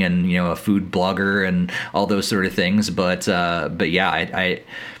thing and a food blogger and all those sort of things. But yeah, I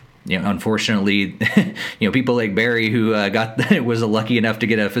unfortunately, people like Barry who was lucky enough to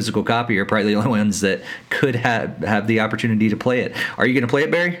get a physical copy are probably the only ones that could have the opportunity to play it. Are you going to play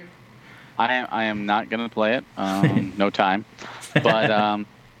it, Barry? I am not going to play it. No time, but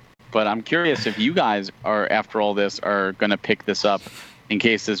I'm curious if you guys are, after all this, are going to pick this up in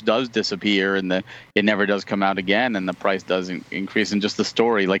case this does disappear and it never does come out again and the price does increase, and just the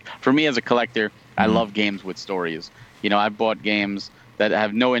story. Like for me as a collector, I love games with stories. I've bought games that I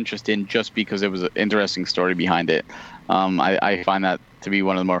have no interest in just because there was an interesting story behind it. I find that to be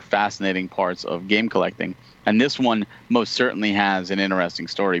one of the more fascinating parts of game collecting. And this one most certainly has an interesting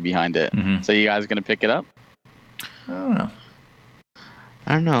story behind it. Mm-hmm. So you guys going to pick it up? I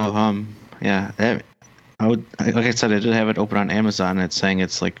don't know. Yeah, I would. Like I said, I did have it open on Amazon. It's saying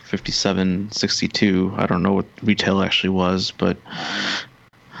it's like $57.62. I don't know what retail actually was, but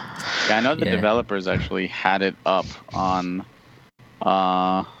yeah, I know the developers actually had it up on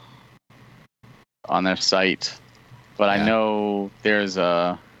their site, but I know there's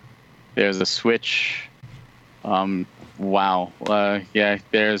a Switch. Wow. Yeah,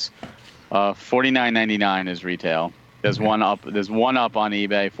 there's $49.99 is retail. There's one up on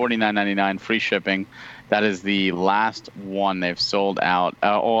eBay, $49.99 free shipping. That is the last one they've sold out.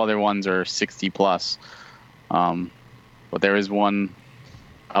 All other ones are 60 plus. But there is one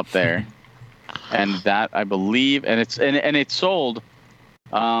up there. And that I believe, and it's sold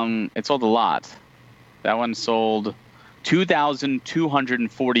it sold a lot. That one sold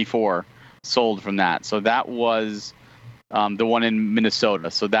 2,244 sold from that. So that was the one in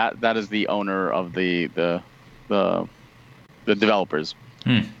Minnesota. So that is the owner of the developers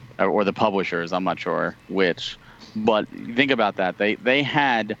or the publishers. I'm not sure which, but think about that. They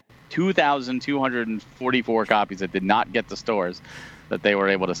had 2,244 copies that did not get to stores that they were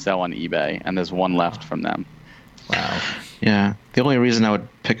able to sell on eBay, and there's one left from them. Wow. Yeah, the only reason I would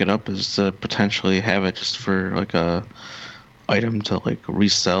pick it up is to potentially have it just for like a item to like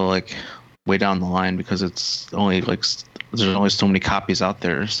resell like way down the line, because it's only like there's only so many copies out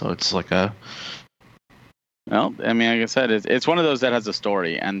there, so it's like a. Well, I mean, like I said, it's one of those that has a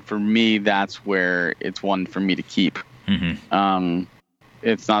story, and for me, that's where it's one for me to keep. Mm-hmm.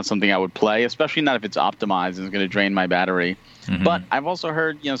 It's not something I would play, especially not if it's optimized and it's going to drain my battery. Mm-hmm. But I've also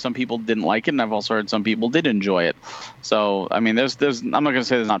heard, some people didn't like it, and I've also heard some people did enjoy it. So, I mean, there's I'm not going to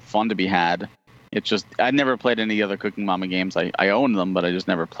say there's not fun to be had. It's just I never played any other Cooking Mama games. I own them, but I just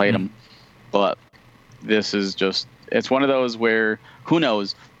never played them. But this is just, it's one of those where who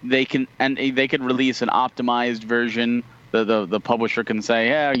knows, they could release an optimized version. The publisher can say,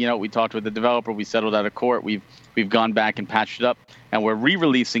 yeah, we talked with the developer, we settled out of court, we've gone back and patched it up, and we're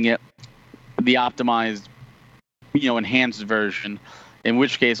re-releasing it, the optimized, enhanced version. In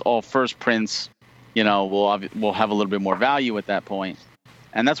which case, all first prints, will have a little bit more value at that point.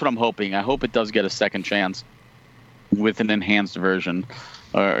 And that's what I'm hoping. I hope it does get a second chance with an enhanced version,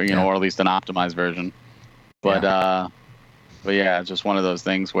 or or at least an optimized version. But yeah, it's just one of those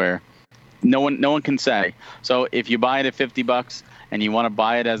things where no one can say. So if you buy it at $50 and you want to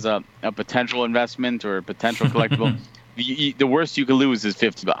buy it as a potential investment or a potential collectible, the worst you can lose is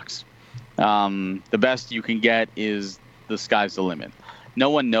 $50. The best you can get is the sky's the limit. No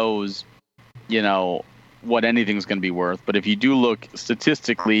one knows, what anything's going to be worth. But if you do look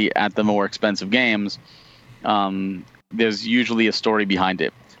statistically at the more expensive games, there's usually a story behind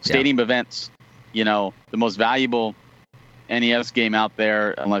it. Stadium events, the most valuable NES game out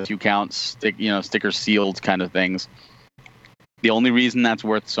there, unless you count sticker sealed kind of things. The only reason that's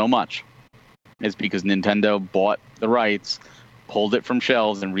worth so much is because Nintendo bought the rights, pulled it from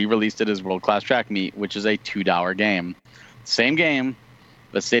shelves, and re-released it as World Class Track Meet, which is a $2 game. Same game,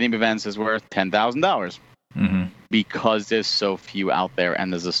 but Stadium Events is worth $10,000 because there's so few out there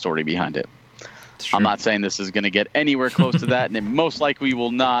and there's a story behind it. I'm not saying this is going to get anywhere close to that, and it most likely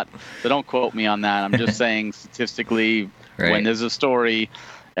will not, so don't quote me on that. I'm just saying statistically, when there's a story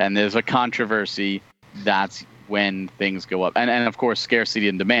and there's a controversy, that's when things go up. And of course, scarcity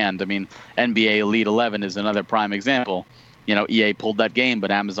and demand. I mean, NBA Elite 11 is another prime example. EA pulled that game,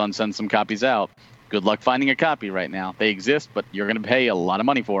 but Amazon sends some copies out. Good luck finding a copy right now. They exist, but you're going to pay a lot of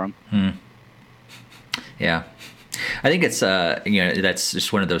money for them. Yeah. I think it's that's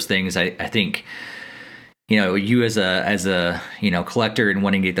just one of those things. I think you as a collector and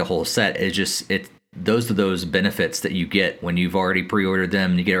wanting to get the whole set is just those are those benefits that you get when you've already pre-ordered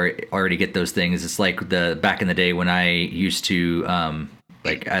them. You already get those things. It's like back in the day when I used to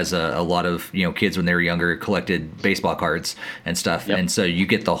like as a lot of kids when they were younger collected baseball cards and stuff. Yep. And so you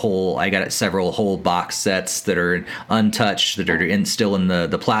get I got several whole box sets that are untouched, that are still in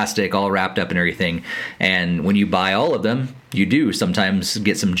the plastic, all wrapped up and everything. And when you buy all of them, you do sometimes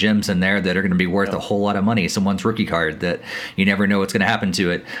get some gems in there that are going to be worth a whole lot of money. Someone's rookie card that you never know what's going to happen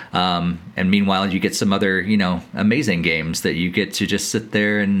to it. And meanwhile, you get some other, amazing games that you get to just sit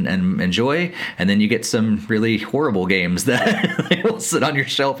there and enjoy. And then you get some really horrible games that will sit on your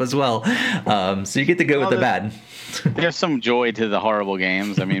shelf as well. So you get to go with the bad. There's some joy to the horrible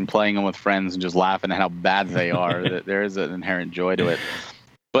games. I mean, playing them with friends and just laughing at how bad they are. There is an inherent joy to it.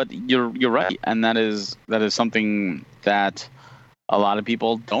 But you're right, and that is something that a lot of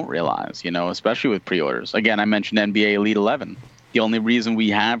people don't realize, especially with pre-orders. Again, I mentioned NBA Elite 11. The only reason we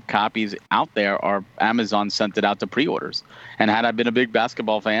have copies out there are Amazon sent it out to pre-orders. And had I been a big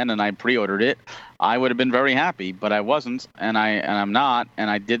basketball fan and I pre-ordered it, I would have been very happy. But I wasn't, and I'm not, and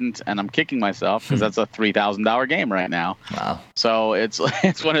I didn't, and I'm kicking myself because that's a $3,000 game right now. Wow. So it's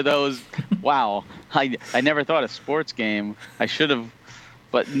one of those. Wow, I never thought a sports game. I should have.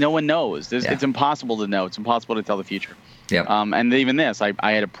 But no one knows. It's impossible to know. It's impossible to tell the future. Yep. And even this, I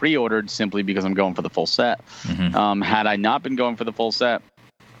had it pre-ordered simply because I'm going for the full set. Mm-hmm. Had I not been going for the full set,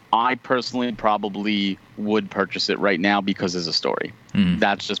 I personally probably would purchase it right now because there's a story. Mm-hmm.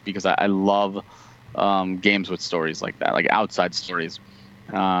 That's just because I love games with stories like that, like outside stories,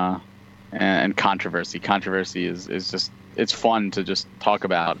 and controversy. Controversy is just, it's fun to just talk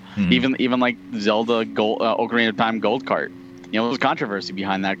about. Mm-hmm. Even like Zelda Ocarina of Time Gold Cart. There's controversy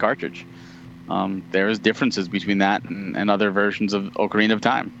behind that cartridge. There is differences between that and other versions of Ocarina of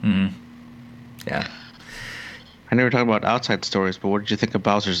Time. Mm-hmm. Yeah. I never talked about outside stories, but what did you think of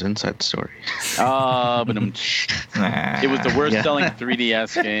Bowser's Inside Story? But it was the worst selling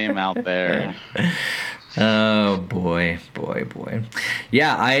 3DS game out there. Oh boy.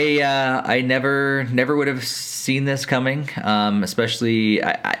 Yeah, I never would have seen this coming. Especially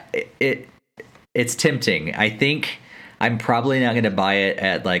it's tempting. I think I'm probably not going to buy it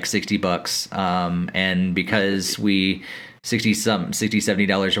at like $60. And because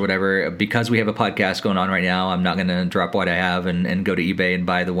 $60-$70 or whatever, because we have a podcast going on right now, I'm not going to drop what I have and go to eBay and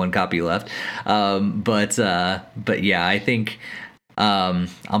buy the one copy left. But yeah, I think I'm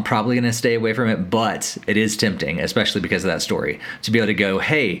probably going to stay away from it, but it is tempting, especially because of that story, to be able to go,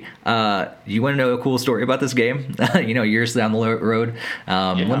 hey, you want to know a cool story about this game? Years down the road.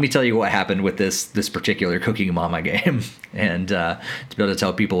 Let me tell you what happened with this particular Cooking Mama game. And to be able to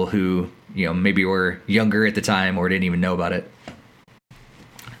tell people who, maybe were younger at the time or didn't even know about it.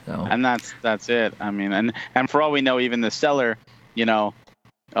 So. And that's it. I mean, and for all we know, even the seller,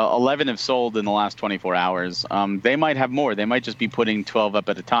 11 have sold in the last 24 hours. They might have more. They might just be putting 12 up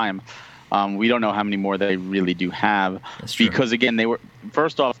at a time. We don't know how many more they really do have. That's true. Because, again,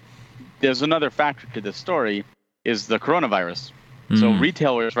 first off, there's another factor to this story is the coronavirus. Mm. So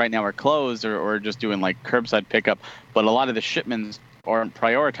retailers right now are closed or just doing like curbside pickup, but a lot of the shipments aren't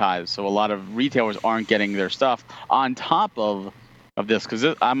prioritized. So a lot of retailers aren't getting their stuff on top of this. Because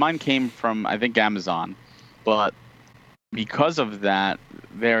mine came from, I think, Amazon. But because of that,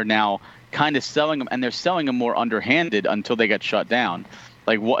 they're now kind of selling them, and they're selling them more underhanded until they get shut down.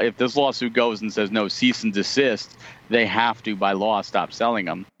 Like, what if this lawsuit goes and says no, cease and desist? They have to, by law, stop selling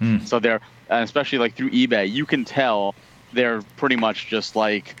them. Mm. So they're, especially like through eBay, you can tell they're pretty much just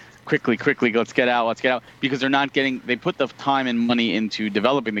like quickly, let's get out, because they're not getting. They put the time and money into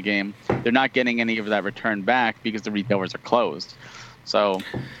developing the game. They're not getting any of that return back because the retailers are closed. So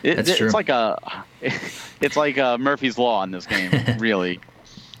it's like a Murphy's Law in this game, really.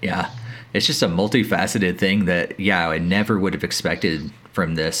 Yeah, it's just a multifaceted thing that I never would have expected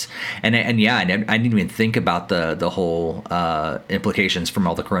from this, and I didn't even think about the whole implications from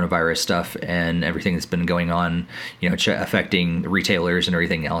all the coronavirus stuff and everything that's been going on, affecting retailers and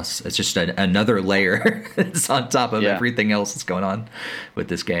everything else. It's just another layer that's on top of everything else that's going on with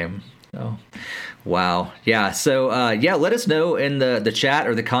this game. So. Wow. Yeah. So, let us know in the chat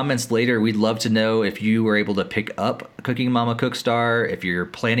or the comments later. We'd love to know if you were able to pick up Cooking Mama Cookstar, if you're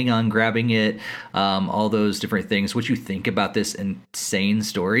planning on grabbing it, all those different things, what you think about this insane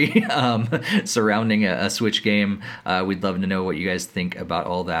story surrounding a Switch game. We'd love to know what you guys think about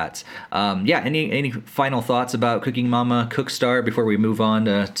all that. Any final thoughts about Cooking Mama Cookstar before we move on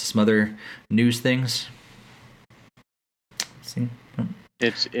to some other news things? See?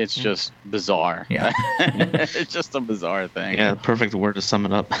 It's just bizarre. Yeah. It's just a bizarre thing. Yeah, perfect word to sum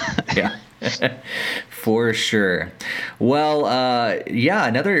it up. Yeah. For sure. Well, yeah,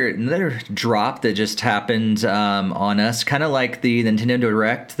 another drop that just happened on us, kind of like the Nintendo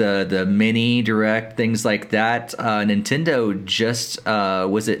Direct, the mini Direct, things like that. Nintendo just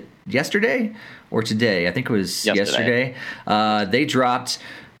was it yesterday or today? I think it was yesterday. They dropped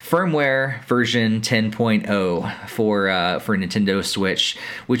firmware version 10.0 for Nintendo Switch,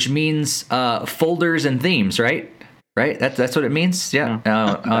 which means folders and themes, right? Right, that's what it means. Yeah,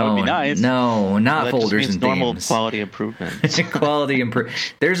 that would be nice. No, not that folders just means and normal themes. quality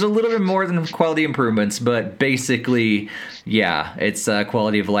improvements. There's a little bit more than quality improvements, but basically, yeah, it's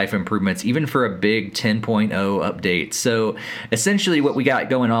quality of life improvements, even for a big 10.0 update. So essentially, what we got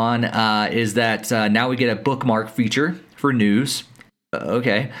going on is that now we get a bookmark feature for news.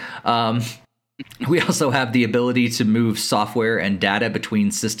 Okay. We also have the ability to move software and data between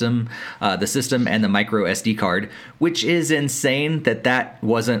the system and the micro SD card, which is insane that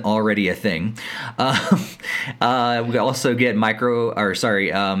wasn't already a thing. We also get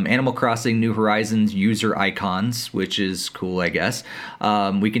Animal Crossing New Horizons user icons, which is cool, I guess.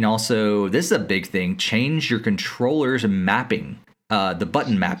 We can also, this is a big thing, change your controller's mapping. The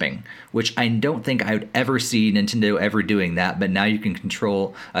button mapping, which I don't think I would ever see Nintendo ever doing that, but now you can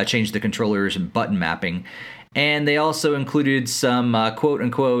change the controller's button mapping. And they also included some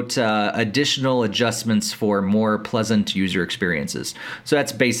quote-unquote additional adjustments for more pleasant user experiences. So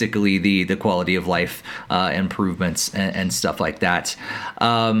that's basically the quality of life improvements and stuff like that.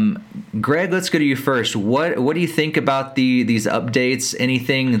 Greg, let's go to you first. What do you think about these updates?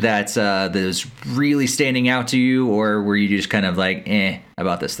 Anything that is really standing out to you, or were you just kind of like,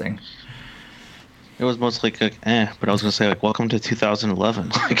 about this thing? It was mostly but I was gonna say welcome to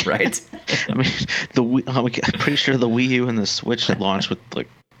 2011, right? I mean, I'm pretty sure the Wii U and the Switch had launched with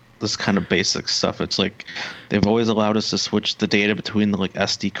this kind of basic stuff. It's like they've always allowed us to switch the data between the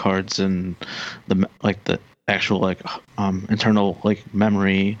SD cards and the actual internal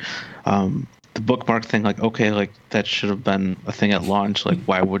memory. The bookmark thing, that should have been a thing at launch.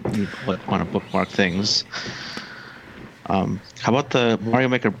 Why would you want to bookmark things? How about the Mario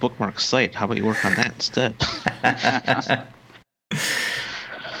Maker bookmark site? How about you work on that instead?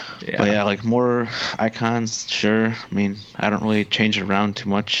 Yeah. But yeah, more icons, sure. I mean, I don't really change it around too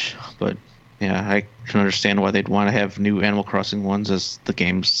much, but yeah, I can understand why they'd want to have new Animal Crossing ones, as the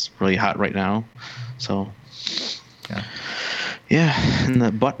game's really hot right now. So yeah, and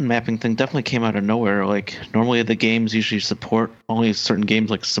the button mapping thing definitely came out of nowhere. Normally the games usually only certain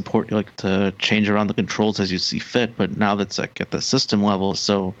games support to change around the controls as you see fit, but now that's at the system level.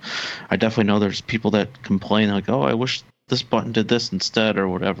 So I definitely know there's people that complain oh, I wish this button did this instead or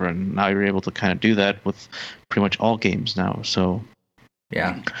whatever, and now you're able to kind of do that with pretty much all games now. So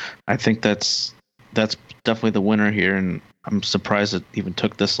yeah, I think that's definitely the winner here, and I'm surprised it even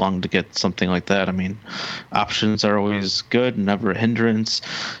took this long to get something like that. I mean, options are always good, never a hindrance.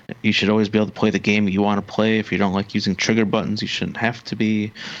 You should always be able to play the game you want to play. If you don't like using trigger buttons, you shouldn't have to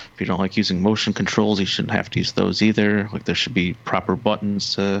be. If you don't like using motion controls, you shouldn't have to use those either. There should be proper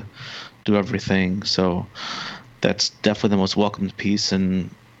buttons to do everything. So that's definitely the most welcomed piece, and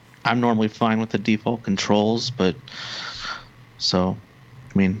I'm normally fine with the default controls, but so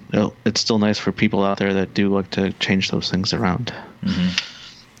I mean, it's still nice for people out there that do like to change those things around.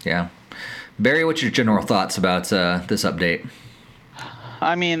 Mm-hmm. Yeah. Barry, what's your general thoughts about this update?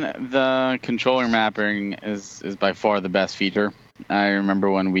 I mean, the controller mapping is by far the best feature. I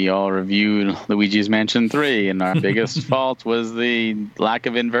remember when we all reviewed Luigi's Mansion 3, and our biggest fault was the lack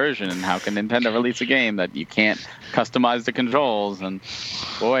of inversion. And how can Nintendo release a game that you can't customize the controls? And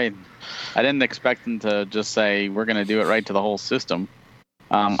boy, I didn't expect them to just say, we're going to do it right to the whole system.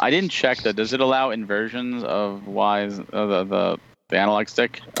 I didn't check that. Does it allow inversions of the analog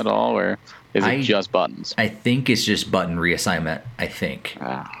stick at all, or is it just buttons? I think it's just button reassignment. I think,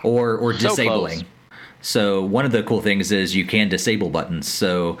 or disabling. Close. So one of the cool things is you can disable buttons.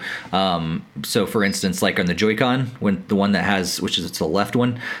 So for instance, like on the Joy-Con, when the one that has, which is the left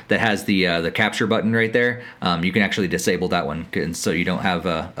one that has the capture button right there, you can actually disable that one, and so you don't have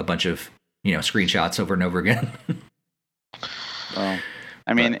a bunch of screenshots over and over again. Well,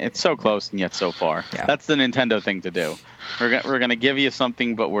 I mean, it's so close and yet so far. Yeah. That's the Nintendo thing to do. We're gonna give you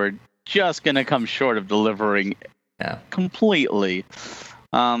something, but we're just gonna come short of delivering completely.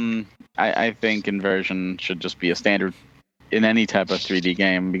 I think inversion should just be a standard in any type of 3D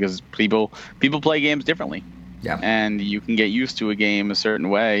game, because people play games differently. Yeah. And you can get used to a game a certain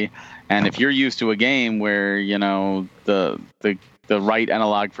way, and if you're used to a game where the right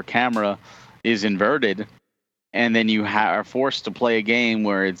analog for camera is inverted, and then you are forced to play a game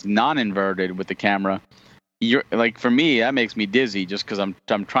where it's non-inverted with the camera, you're like, for me, that makes me dizzy just because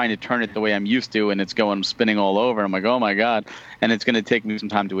I'm trying to turn it the way I'm used to, and it's going spinning all over. I'm like, oh my god, and it's going to take me some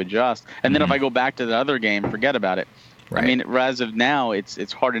time to adjust. And then if I go back to the other game, forget about it. Right. I mean, as of now,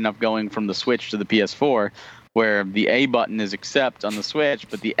 it's hard enough going from the Switch to the PS4, where the A button is accept on the Switch,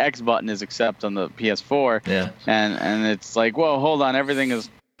 but the X button is accept on the PS4. Yeah. And it's like, whoa, hold on, everything is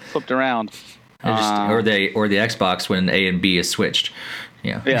flipped around. Or the Xbox when A and B is switched.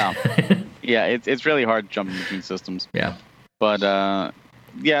 Yeah. Yeah. Yeah, it's really hard jumping between systems. Yeah. But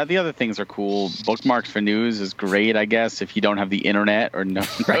yeah, the other things are cool. Bookmarks for news is great, I guess, if you don't have the internet or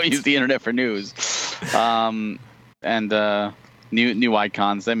don't use the internet for news. And new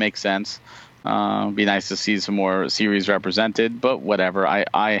icons, that makes sense. Be nice to see some more series represented, but whatever.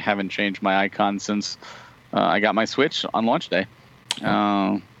 I haven't changed my icon since I got my Switch on launch day.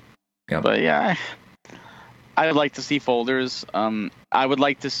 But yeah, I would like to see folders. I would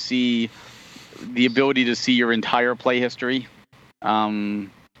like to see the ability to see your entire play history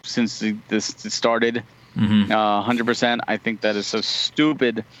since this started. 100%. I think that is so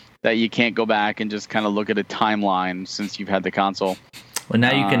stupid that you can't go back and just kind of look at a timeline since you've had the console. Well,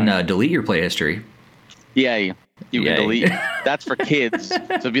 now you can delete your play history. Yeah, you can delete. That's for kids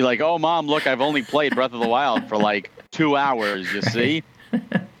to be like, oh, Mom, look, I've only played Breath of the Wild for like 2 hours, you see?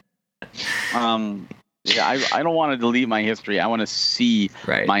 Yeah, I don't want to delete my history. I want to see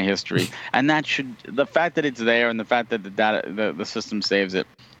my history. And that the fact that it's there and the fact that the system saves it,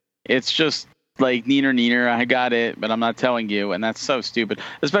 it's just like, neener, I got it, but I'm not telling you. And that's so stupid,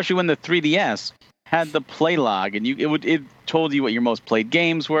 especially when the 3DS had the play log and it told you what your most played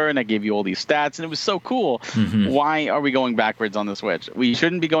games were, and I gave you all these stats, and it was so cool. Why are we going backwards on the Switch? We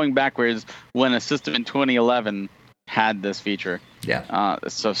shouldn't be going backwards when a system in 2011 had this feature. Yeah.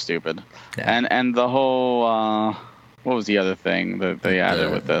 It's so stupid. Yeah. And the whole what was the other thing that they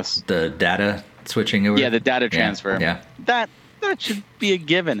added with this? The data switching over. Yeah, the data transfer. Yeah. That should be a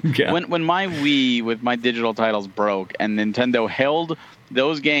given. Yeah. When my Wii with my digital titles broke and Nintendo held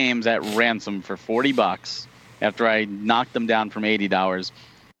those games at ransom for $40 after I knocked them down from $80,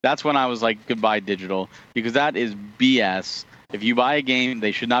 that's when I was like, goodbye digital, because that is BS. If you buy a game,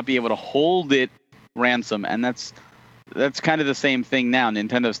 they should not be able to hold it ransom, and that's kind of the same thing now.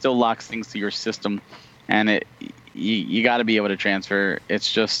 Nintendo still locks things to your system, and you got to be able to transfer.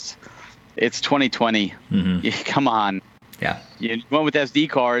 It's 2020. Come on. Yeah. You went with SD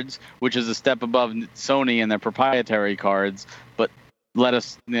cards, which is a step above Sony and their proprietary cards, but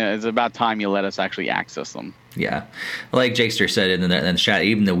it's about time you let us actually access them. Yeah. Like Jakester said in the chat,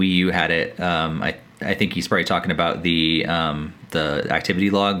 even the Wii U had it. I think he's probably talking about the activity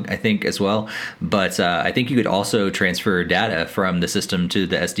log, I think, as well. But I think you could also transfer data from the system to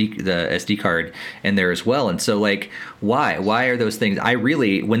the SD card in there as well. And so, like, why are those things?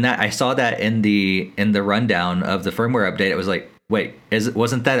 When I saw that in the rundown of the firmware update, it was like, wait,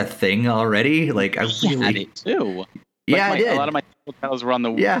 wasn't that a thing already? Like, I really had it too. I did. A lot of my titles were on the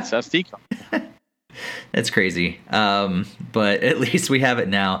SD card. That's crazy. But at least we have it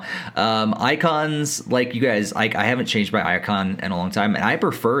now. Icons, like you guys, I haven't changed my icon in a long time, and I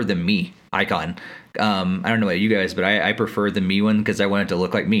prefer the me icon. I don't know about you guys, but I prefer the me one because I want it to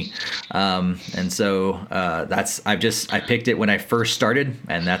look like me. And so I picked it when I first started,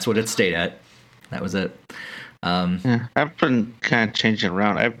 and that's what it stayed at. That was it. I've been kind of changing it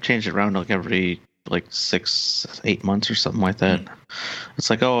around. I've changed it around like every 6-8 months or something like that. It's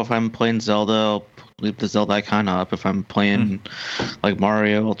like, if I'm playing Zelda, I'll leave the Zelda icon up. If I'm playing like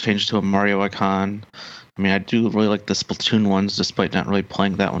Mario, I'll change it to a Mario icon. I mean, I do really like the Splatoon ones, despite not really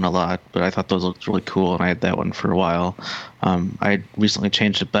playing that one a lot, but I thought those looked really cool, and I had that one for a while. I recently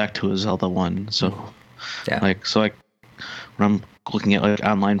changed it back to a Zelda one, so when I'm looking at like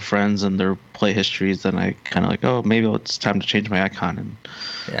online friends and their play histories, then I kind of like, maybe it's time to change my icon. And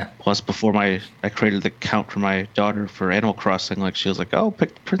plus, before I created the account for my daughter for Animal Crossing, like she was like,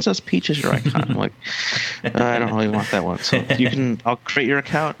 pick Princess Peach as your icon. I'm like, I don't really want that one. So I'll create your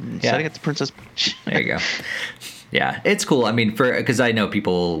account and setting it to Princess Peach. There you go. Yeah, it's cool. I mean, because I know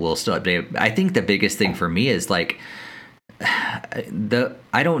people will still update. I think the biggest thing for me is like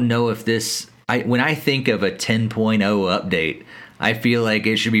I don't know if this. When I think of a 10.0 update, I feel like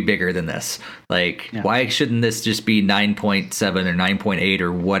it should be bigger than this. Like, why shouldn't this just be 9.7 or 9.8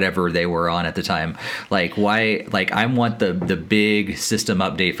 or whatever they were on at the time? Like, why? Like, I want the big system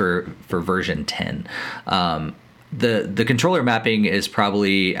update for version 10. The controller mapping is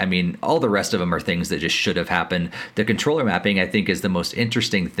probably, I mean, all the rest of them are things that just should have happened. The controller mapping, I think, is the most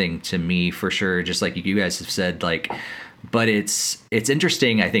interesting thing to me for sure. Just like you guys have said, like, But it's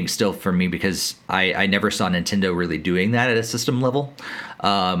interesting, I think, still for me, because I never saw Nintendo really doing that at a system level.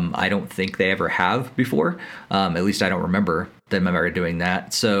 I don't think they ever have before. At least I don't remember them ever doing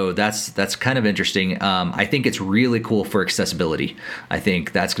that. So that's kind of interesting. I think it's really cool for accessibility. I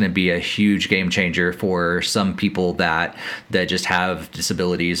think that's going to be a huge game changer for some people that just have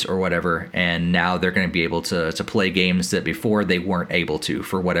disabilities or whatever, and now they're going to be able to play games that before they weren't able to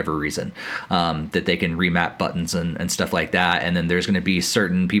for whatever reason. That they can remap buttons and stuff like that. And then there's going to be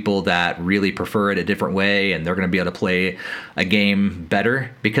certain people that really prefer it a different way, and they're going to be able to play a game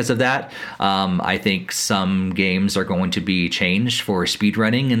better because of that. I think some games are going to be changed for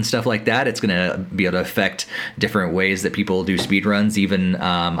speedrunning and stuff like that. It's going to be able to affect different ways that people do speedruns. Even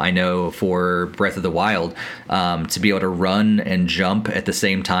I know for Breath of the Wild, to be able to run and jump at the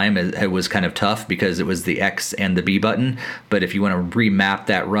same time, it was kind of tough because it was the X and the B button. But if you want to remap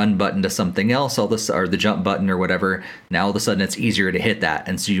that run button to something else, or the jump button or whatever, now all of a sudden it's easier to hit that.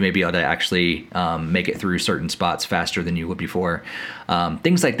 And so you may be able to actually make it through certain spots faster than you would before.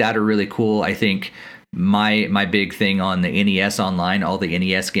 Things like that are really cool. I think my big thing on the NES Online, all the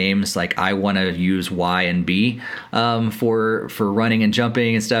NES games, like I want to use Y and B for running and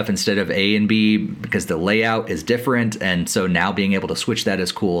jumping and stuff instead of A and B, because the layout is different, and so now being able to switch that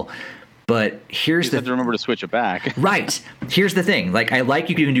is cool. But here's you have to remember to switch it back. Right. Here's the thing. Like, I like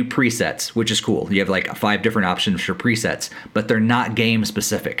you can do presets, which is cool. You have like 5 different options for presets, but they're not game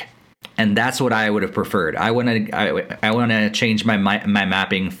specific. And that's what I would have preferred. I want to change my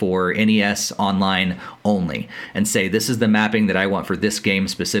mapping for NES Online only, and say this is the mapping that I want for this game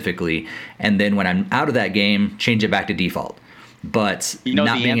specifically. And then when I'm out of that game, change it back to default. But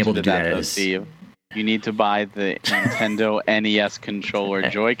not being able to do that is. Steve, you need to buy the Nintendo NES controller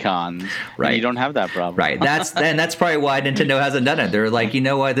Joy-Cons. Right. You don't have that problem. Right. That's probably why Nintendo hasn't done it. They're like, you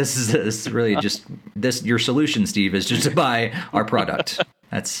know what? This is really just this. Your solution, Steve, is just to buy our product.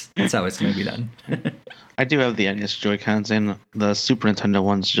 That's how it's going to be done. I do have the NES Joy-Cons, and the Super Nintendo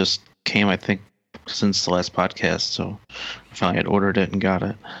ones just came, I think, since the last podcast. So I finally had ordered it and got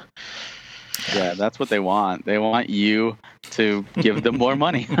it. Yeah, that's what they want. They want you to give them more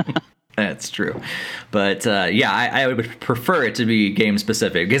money. That's true, but I would prefer it to be game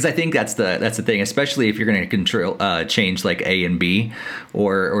specific, because I think that's the thing, especially if you're going to change like A and B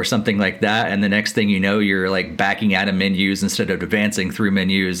or something like that, and the next thing you know, you're like backing out of menus instead of advancing through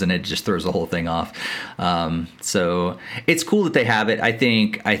menus, and it just throws the whole thing off. So it's cool that they have it. I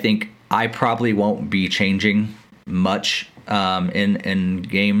think I probably won't be changing much in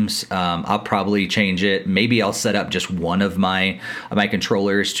games. I'll probably change it. Maybe I'll set up just one of my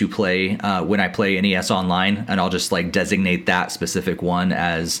controllers to play when I play NES Online, and I'll just like designate that specific one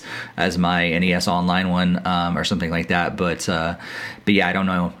as my NES Online one, or something like that. But yeah, I don't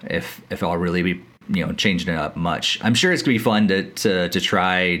know if I'll really be changing it up much. I'm sure it's gonna be fun to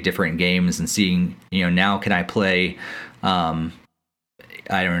try different games and seeing now can I play I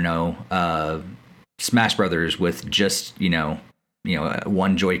don't know Smash Brothers with just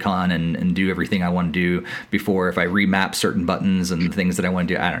one Joy-Con and do everything I want to do before, if I remap certain buttons and things that I want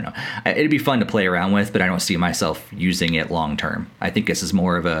to do. I don't know. It'd be fun to play around with, but I don't see myself using it long term. I think this is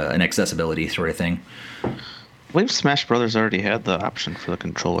more of an accessibility sort of thing. I believe Smash Brothers already had the option for the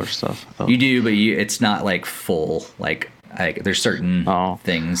controller stuff. You do, but it's not like full. Like there's certain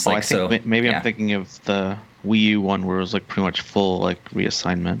things. Like, I think maybe I'm thinking of the Wii U one where it was like pretty much full like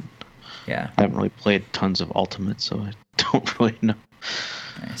reassignment. Yeah, I haven't really played tons of Ultimate, so I don't really know.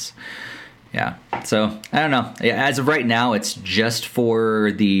 Nice. Yeah. So I don't know. As of right now, it's just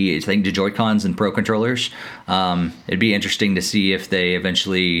for the Joy-Cons and Pro controllers. It'd be interesting to see if they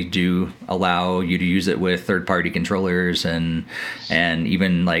eventually do allow you to use it with third-party controllers and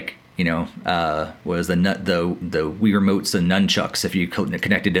even like was the Wii remotes and nunchucks, if you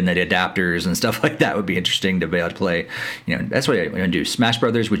connected in the adapters and stuff like that, would be interesting to be able to play. That's what I'm going to do. Smash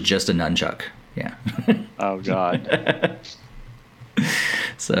Brothers with just a nunchuck. Yeah. Oh God.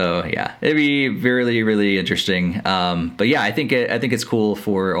 So yeah, it'd be really, really interesting. But yeah, I think it's cool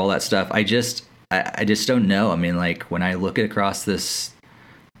for all that stuff. I just don't know. I mean, like when I look across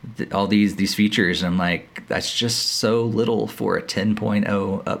all these features, and I'm like, that's just so little for a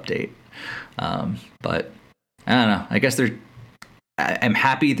 10.0 update. But I don't know. I guess I'm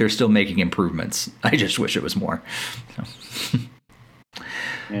happy they're still making improvements. I just wish it was more. So.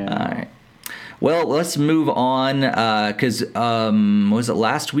 Yeah. All right. Well, let's move on, because was it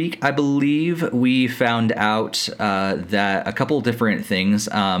last week, I believe, we found out that a couple different things.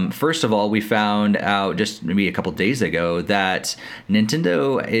 First of all, we found out just maybe a couple days ago that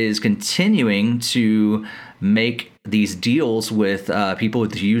Nintendo is continuing to make these deals with people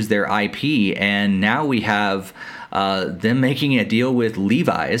to use their IP, and now we have them making a deal with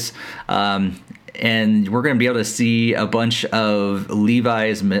Levi's. And we're going to be able to see a bunch of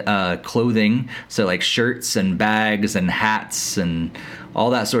Levi's clothing, so like shirts and bags and hats and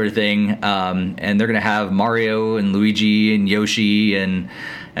all that sort of thing. And they're going to have Mario and Luigi and Yoshi and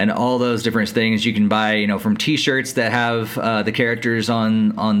all those different things you can buy, you know, from T-shirts that have the characters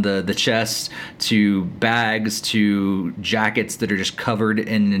on the chest, to bags, to jackets that are just covered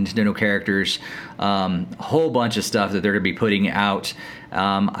in Nintendo characters. A whole bunch of stuff that they're going to be putting out.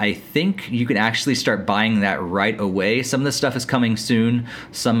 I think you can actually start buying that right away. Some of the stuff is coming soon.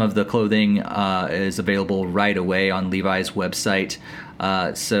 Some of the clothing is available right away on Levi's website.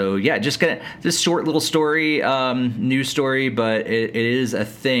 So yeah, just this short little story, news story, but it is a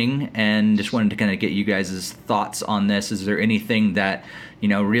thing, and just wanted to kind of get you guys' thoughts on this. Is there anything that, you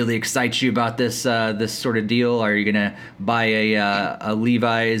know, really excites you about this this sort of deal? Are you gonna buy a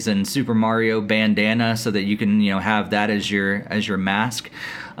Levi's and Super Mario bandana so that you can, you know, have that as your mask?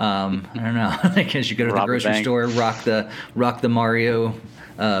 I don't know. Like, as you go to the grocery store, rock the Mario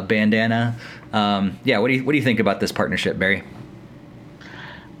bandana. Yeah, what do you think about this partnership, Barry?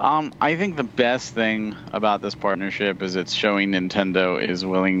 I think the best thing about this partnership is it's showing Nintendo is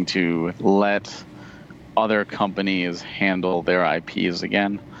willing to let other companies handle their IPs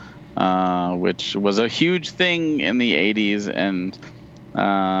again, which was a huge thing in the 80s, and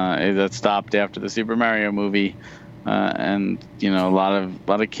that stopped after the Super Mario movie. And, you know, a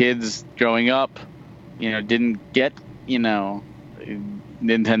lot of kids growing up, you know, didn't get, you know,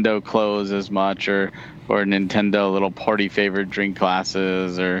 Nintendo clothes as much, or Nintendo little party favorite drink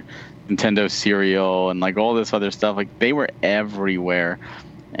glasses, or Nintendo cereal, and like all this other stuff. Like, they were everywhere,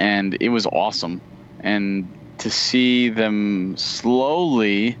 and it was awesome. And to see them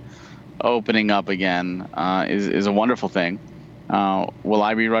slowly opening up again is a wonderful thing. Will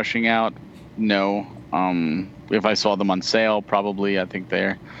I be rushing out? No. If I saw them on sale, probably. I think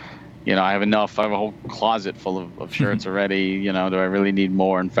they're, you know, I have enough. I have a whole closet full of shirts already. You know, do I really need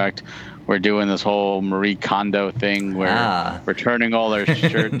more? In fact, we're doing this whole Marie Kondo thing where we're turning all our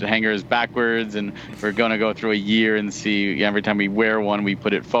shirt hangers backwards, and we're going to go through a year and see, every time we wear one, we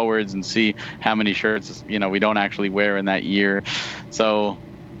put it forwards and see how many shirts, you know, we don't actually wear in that year. So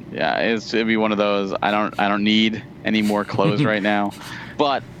yeah, it'd be one of those. I don't need any more clothes right now.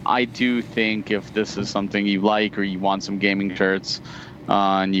 But I do think if this is something you like, or you want some gaming shirts,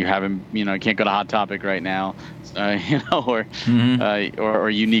 and you haven't, you know, can't go to Hot Topic right now, you know, or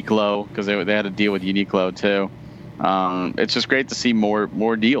Uniqlo, because they had a deal with Uniqlo too. It's just great to see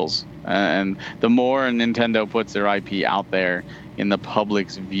more deals, and the more Nintendo puts their IP out there in the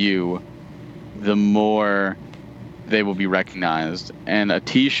public's view, the more they will be recognized. And a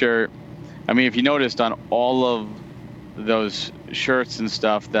T-shirt, I mean, if you noticed on all of those shirts and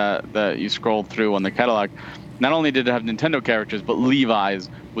stuff that you scrolled through on the catalog, not only did it have Nintendo characters, but Levi's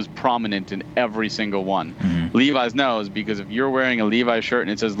was prominent in every single one. Mm-hmm. Levi's knows, because if you're wearing a Levi's shirt and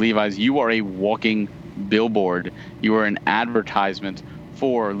it says Levi's, you are a walking billboard. You are an advertisement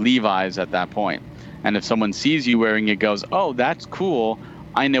for Levi's at that point. And if someone sees you wearing it, goes, oh, that's cool,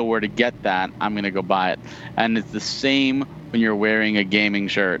 I know where to get that, I'm going to go buy it. And it's the same when you're wearing a gaming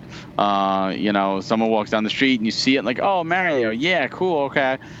shirt. You know, someone walks down the street and you see it, like, oh, Mario, yeah, cool,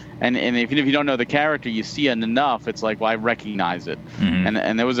 okay. And even if you don't know the character, you see it enough, it's like, well, I recognize it. Mm-hmm.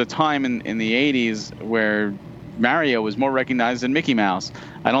 And there was a time in the 80s where Mario was more recognized than Mickey Mouse.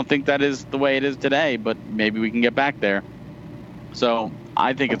 I don't think that is the way it is today, but maybe we can get back there. So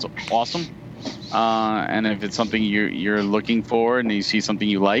I think it's awesome. And if it's something you're looking for and you see something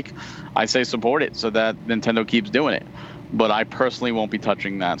you like, I say support it so that Nintendo keeps doing it. But I personally won't be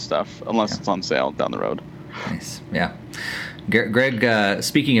touching that stuff unless it's on sale down the road. Nice. Yeah. Greg,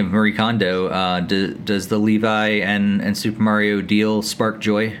 speaking of Marie Kondo, does the Levi and Super Mario deal spark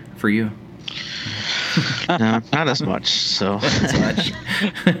joy for you? No, not as much. So. As much.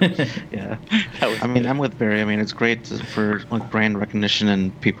 Yeah. I mean, I'm with Barry. I mean, it's great for like brand recognition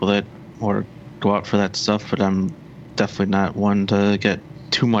and people that or go out for that stuff, but I'm definitely not one to get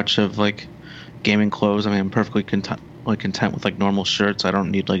too much of like gaming clothes. I mean, I'm perfectly content with like normal shirts. I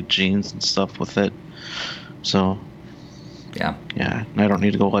don't need like jeans and stuff with it. So yeah, I don't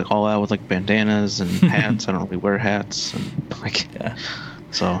need to go like all out with like bandanas and hats. I don't really wear hats, and like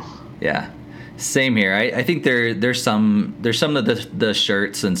so yeah. Same here. I think there's some of the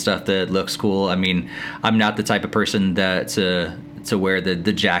shirts and stuff that looks cool. I mean, I'm not the type of person that to wear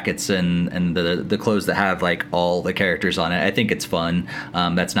the jackets and the clothes that have like all the characters on it. I think it's fun.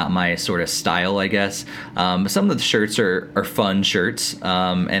 That's not my sort of style, I guess. Some of the shirts are fun shirts,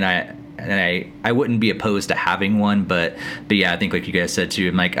 and I wouldn't be opposed to having one, but yeah, I think like you guys said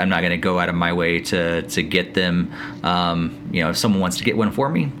too, Mike, I'm not going to go out of my way to get them. If someone wants to get one for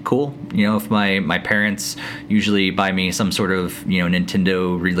me, cool. If my parents usually buy me some sort of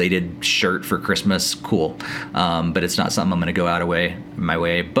Nintendo related shirt for Christmas, cool. But it's not something I'm going to go out of my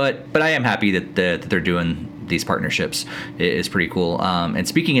way. But I am happy that they're doing these partnerships. Is pretty cool. And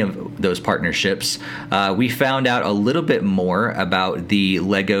speaking of those partnerships, we found out a little bit more about the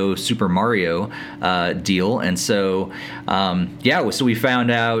Lego Super Mario deal. And so, so we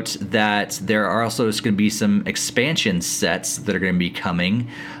found out that there are also going to be some expansion sets that are going to be coming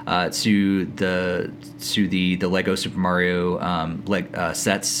to the Lego Super Mario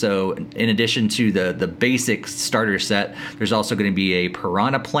sets. So in addition to the basic starter set, there's also going to be a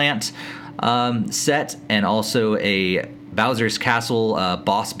Piranha Plant set, and also a Bowser's Castle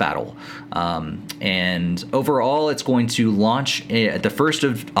boss battle. And overall, it's going to launch at the 1st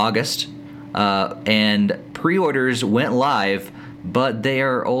of August, and pre-orders went live, but they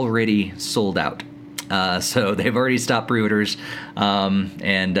are already sold out. So they've already stopped pre-orders,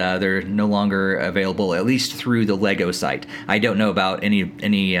 and they're no longer available, at least through the Lego site. I don't know about any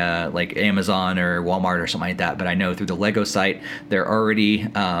like Amazon or Walmart or something like that, but I know through the Lego site they're already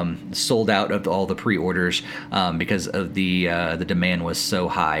sold out of all the pre-orders because of the demand was so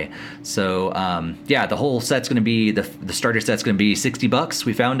high. So the whole set's going to be the starter set's going to be $60.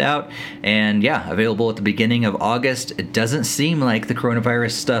 We found out, and available at the beginning of August. It doesn't seem like the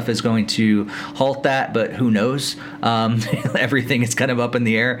coronavirus stuff is going to halt that. But who knows? Everything is kind of up in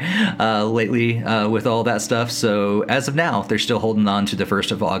the air lately with all that stuff. So as of now, they're still holding on to the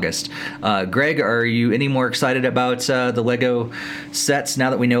 1st of August. Greg, are you any more excited about the Lego sets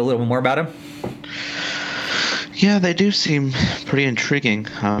now that we know a little more about them? Yeah, they do seem pretty intriguing.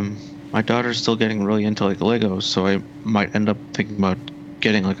 My daughter's still getting really into like Legos, so I might end up thinking about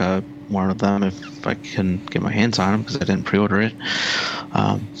getting like one of them if I can get my hands on them, because I didn't pre-order it.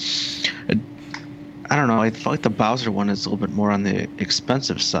 I don't know. I feel like the Bowser one is a little bit more on the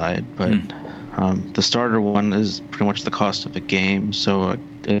expensive side, but the starter one is pretty much the cost of a game, so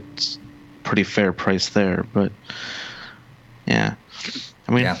it's pretty fair price there. But yeah,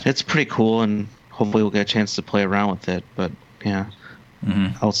 I mean, it's pretty cool, and hopefully we'll get a chance to play around with it. But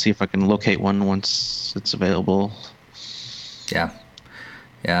I'll see if I can locate one once it's available.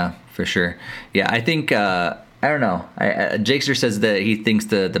 Yeah, for sure. Yeah, I think. I don't know. Jakester says that he thinks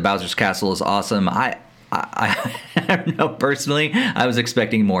the Bowser's Castle is awesome. I don't know. Personally, I was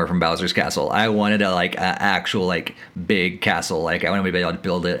expecting more from Bowser's Castle. I wanted a actual big castle. I wanted to be able to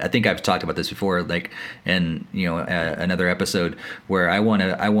build it. I think I've talked about this before, in another episode, where I want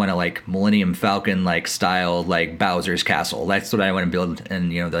to Millennium Falcon style Bowser's Castle. That's what I want to build,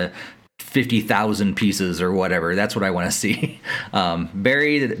 and the 50,000 pieces or whatever. That's what I want to see.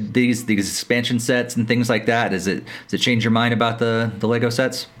 Barry, these expansion sets and things like that, does it change your mind about the Lego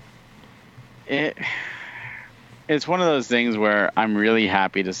sets? It's one of those things where I'm really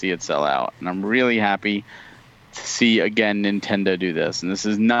happy to see it sell out, and I'm really happy to see again Nintendo do this. And this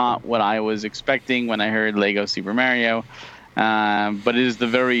is not what I was expecting when I heard Lego Super Mario, but it is the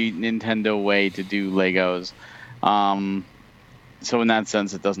very Nintendo way to do Legos. So in that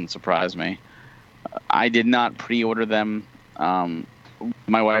sense, it doesn't surprise me. I did not pre-order them.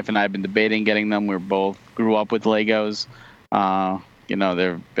 My wife and I have been debating getting them. We both grew up with Legos.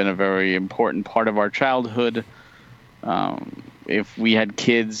 They've been a very important part of our childhood. If we had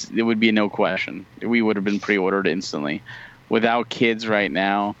kids, it would be no question. We would have been pre-ordered instantly. Without kids right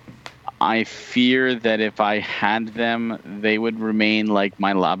now, I fear that if I had them, they would remain like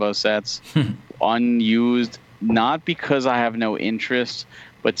my Labo sets, unused. Not because I have no interest,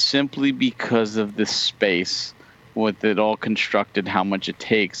 but simply because of the space with it all constructed, how much it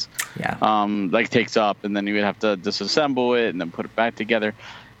takes. Takes up, and then you would have to disassemble it and then put it back together.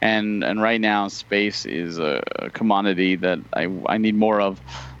 And right now, space is a commodity that I need more of.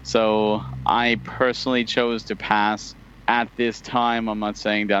 So I personally chose to pass at this time. I'm not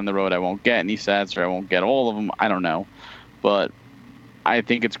saying down the road I won't get any sets or I won't get all of them. I don't know. But I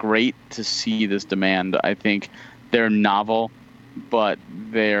think it's great to see this demand. I think they're novel, but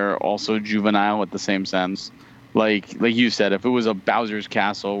they're also juvenile at the same sense. Like you said, if it was a Bowser's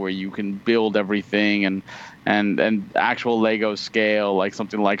Castle where you can build everything and actual Lego scale, like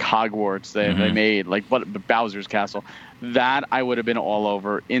something like Hogwarts they made, Bowser's Castle, that I would have been all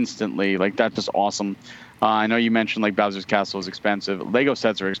over instantly. That's just awesome. I know you mentioned Bowser's Castle is expensive. Lego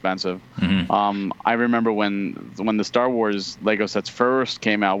sets are expensive. I remember when the Star Wars Lego sets first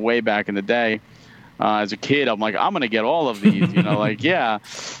came out way back in the day, As a kid, I'm like, I'm gonna get all of these, like yeah.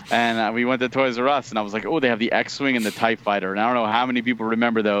 And we went to Toys R Us, and I was like, oh, they have the X-wing and the TIE Fighter, and I don't know how many people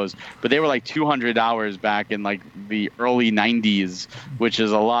remember those, but they were like $200 back in like the early '90s, which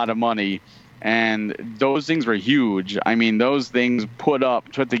is a lot of money. And those things were huge. I mean, those things put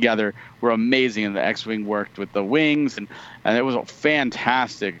together were amazing, and the X-wing worked with the wings, and it was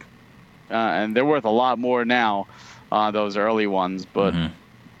fantastic. And they're worth a lot more now, those early ones, but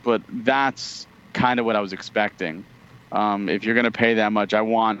that's kind of what I was expecting. If you're going to pay that much, I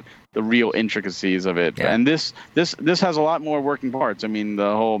want the real intricacies of it. Yeah. And this has a lot more working parts. I mean,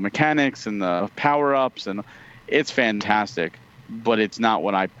 the whole mechanics and the power-ups, and it's fantastic, but it's not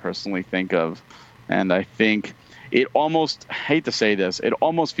what I personally think of. And I think it almost, hate to say this, it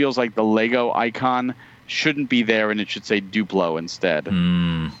almost feels like the Lego icon shouldn't be there, and it should say Duplo instead.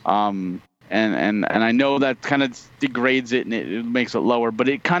 And I know that kind of degrades it and it makes it lower, but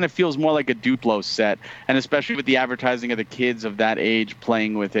it kind of feels more like a Duplo set, and especially with the advertising of the kids of that age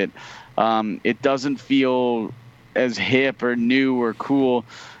playing with it, it doesn't feel as hip or new or cool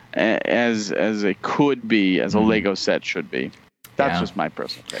as it could be, as a Lego set should be. That's just my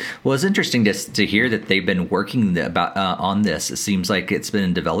personal take. Well, it's interesting to hear that they've been working on this. It seems like it's been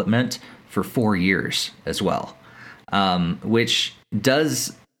in development for 4 years as well, which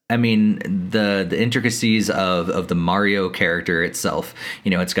does, I mean, the intricacies of the Mario character itself.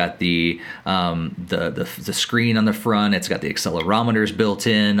 It's got the screen on the front. It's got the accelerometers built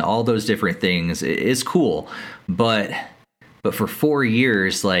in. All those different things is cool, but for 4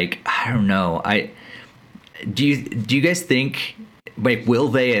 years, like, I don't know. Do you guys think, like, will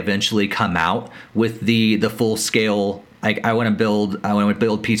they eventually come out with the full scale? Like, I want to build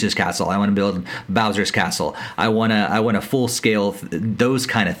Peach's castle. I want to build Bowser's castle. I want to full scale those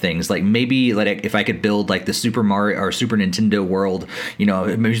kind of things. Like, maybe like if I could build like the Super Mario or Super Nintendo World,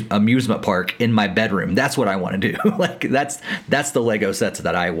 amusement park in my bedroom. That's what I want to do. Like, that's the Lego sets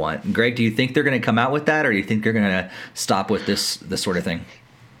that I want. Greg, do you think they're going to come out with that, or do you think they're going to stop with this sort of thing?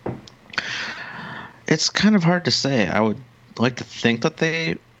 It's kind of hard to say. I would like to think that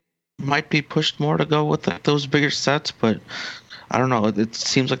they might be pushed more to go with those bigger sets, but I don't know. It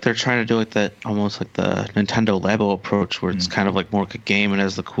seems like they're trying to do like that, almost like the Nintendo Labo approach, where it's kind of like more like a game and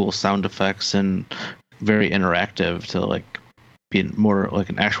has the cool sound effects and very interactive, to like be more like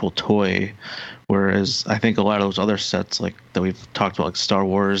an actual toy. Whereas I think a lot of those other sets, like that we've talked about, like Star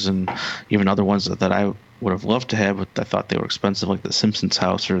Wars and even other ones that I would have loved to have, but I thought they were expensive, like the Simpsons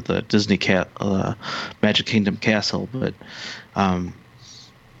house or the Disney Magic Kingdom castle. But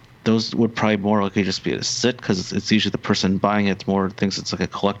those would probably more likely just be a sit, because it's usually the person buying it more thinks it's like a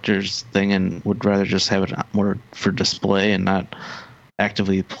collector's thing and would rather just have it more for display and not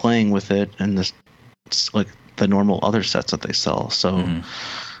actively playing with it. And it's like the normal other sets that they sell. So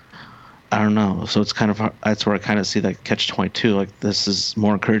I don't know. So it's kind of, that's where I kind of see that catch-22. Like, this is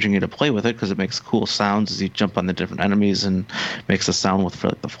more encouraging you to play with it because it makes cool sounds as you jump on the different enemies, and makes a sound for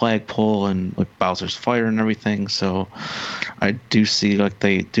like the flagpole and like Bowser's fire and everything. So I do see like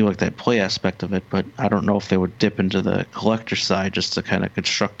they do like that play aspect of it, but I don't know if they would dip into the collector side just to kind of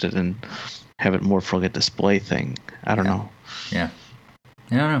construct it and have it more for like a display thing. I don't know. Yeah.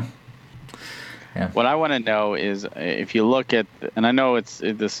 I don't know. Yeah. What I want to know is, if you look at, and I know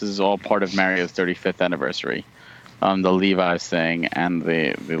this is all part of Mario's 35th anniversary, the Levi's thing and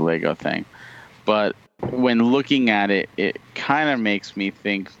the Lego thing, but when looking at it, it kind of makes me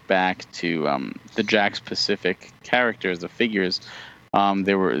think back to the Jakks Pacific characters, the figures.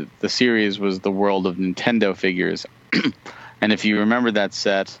 The series was the World of Nintendo Figures, and if you remember that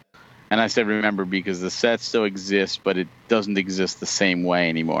set. And I said remember because the set still exists, but it doesn't exist the same way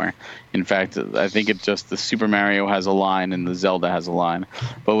anymore. In fact, I think it's just the Super Mario has a line and the Zelda has a line.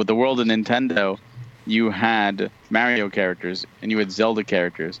 But with the World of Nintendo, you had Mario characters and you had Zelda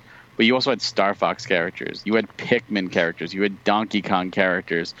characters, but you also had Star Fox characters. You had Pikmin characters. You had Donkey Kong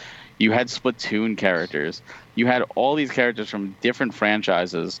characters. You had Splatoon characters. You had all these characters from different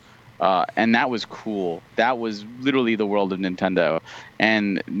franchises. And that was cool. That was literally the World of Nintendo.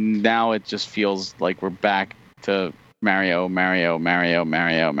 And now it just feels like we're back to Mario. And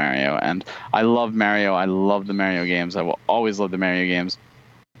I love Mario. I love the Mario games. I will always love the Mario games.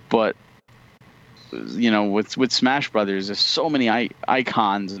 But, with Smash Brothers, there's so many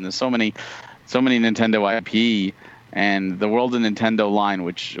icons and there's so many Nintendo IP. And the World of Nintendo line,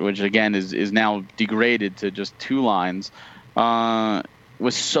 which again is now degraded to just 2 lines,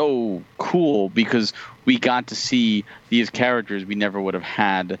 was so cool because we got to see these characters we never would have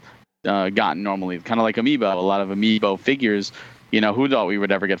had gotten normally. Kind of like Amiibo. A lot of Amiibo figures Who thought we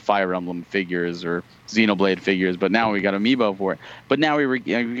would ever get Fire Emblem figures or Xenoblade figures? But now we got Amiibo for it. But now we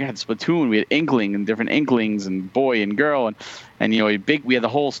had Splatoon, we had Inkling and different Inklings and boy and girl, and we had the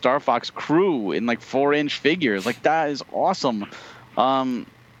whole Star Fox crew in like 4-inch figures. Like that is awesome.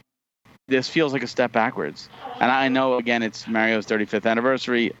 This feels like a step backwards, and I know again it's Mario's 35th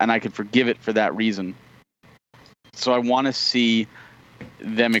anniversary, and I could forgive it for that reason. So I want to see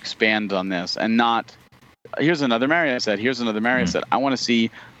them expand on this and not. Here's another Mario set. Here's another Mario set. I want to see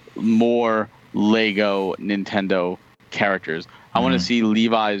more Lego Nintendo characters. I want to see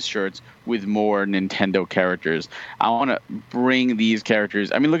Levi's shirts with more Nintendo characters. I want to bring these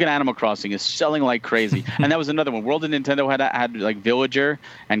characters. I mean, look at Animal Crossing is selling like crazy, and that was another one. World of Nintendo had like Villager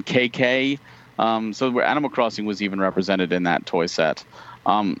and KK. So where Animal Crossing was even represented in that toy set.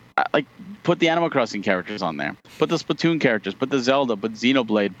 Like put the Animal Crossing characters on there. Put the Splatoon characters. Put the Zelda. Put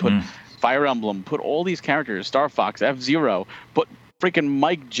Xenoblade. Put Fire Emblem, put all these characters, Star Fox, F-Zero, put freaking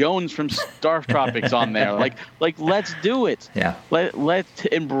Mike Jones from Star Tropics on there. Like let's do it. Yeah. Let's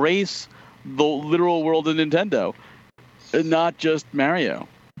embrace the literal world of Nintendo, and not just Mario.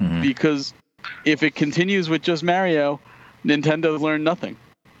 Because if it continues with just Mario, Nintendo's learned nothing.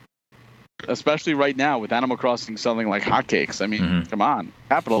 Especially right now with Animal Crossing selling like hotcakes. I mean, come on,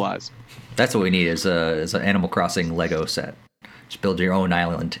 capitalize. That's what we need is an Animal Crossing Lego set. Just build your own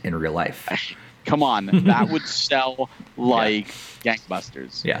island in real life. Come on, that would sell like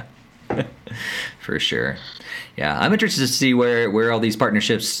gangbusters. Yeah, for sure. Yeah, I'm interested to see where all these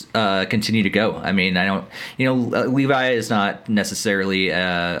partnerships continue to go. I mean, I don't, Levi is not necessarily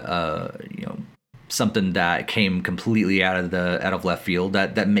something that came completely out of left field.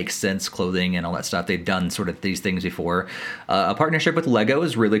 That makes sense. Clothing and all that stuff. They've done sort of these things before. A partnership with Lego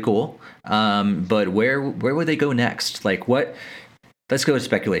is really cool. But where would they go next? Like what? Let's go to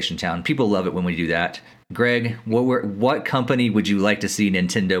Speculation Town. People love it when we do that. Greg, what company would you like to see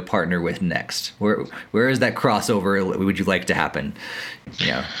Nintendo partner with next? Where is that crossover would you like to happen?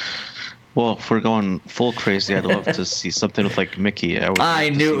 Yeah. Well, if we're going full crazy, I'd love to see something with like Mickey. I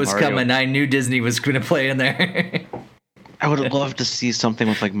knew it was Mario. coming. I knew Disney was going to play in there. I would love to see something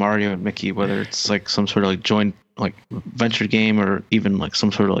with like Mario and Mickey, whether it's like some sort of like joint like venture game or even like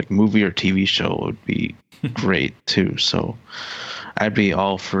some sort of like movie or TV show would be great too. So I'd be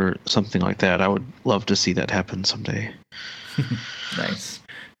all for something like that. I would love to see that happen someday.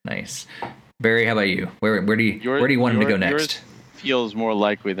 Nice. Barry, how about you? Where do you want him to go next? Yours feels more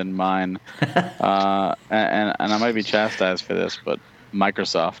likely than mine, and I might be chastised for this, but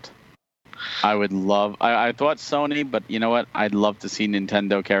Microsoft. I would love. I thought Sony, but you know what? I'd love to see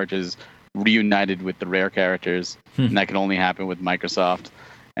Nintendo characters reunited with the Rare characters, and that can only happen with Microsoft.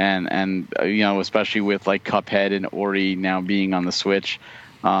 And especially with like Cuphead and Ori now being on the Switch,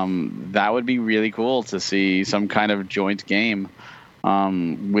 that would be really cool to see some kind of joint game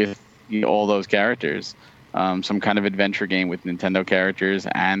with all those characters, some kind of adventure game with Nintendo characters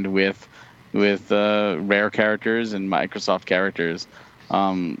and with Rare characters and Microsoft characters.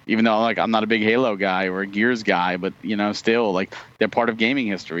 Even though like I'm not a big Halo guy or a Gears guy, but still like they're part of gaming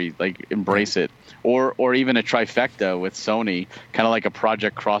history. Like embrace it, or even a trifecta with Sony, kind of like a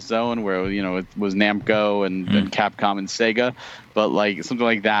Project Cross Zone where it was Namco and Capcom and Sega, but like something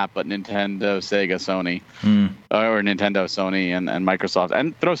like that. But Nintendo, Sega, Sony, or Nintendo, Sony, and Microsoft,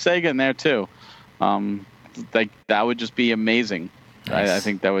 and throw Sega in there too. Like that would just be amazing. Nice. I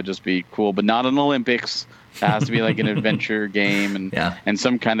think that would just be cool, but not an Olympics. It has to be like an adventure game and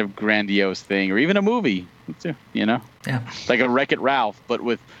some kind of grandiose thing, or even a movie, like a Wreck-It Ralph, but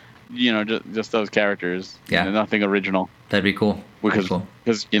with, just those characters. Yeah. Nothing original. That'd be cool.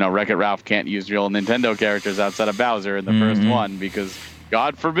 Because Wreck-It Ralph can't use real Nintendo characters outside of Bowser in the first one because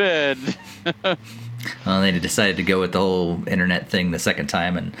God forbid. Well, they decided to go with the whole internet thing the second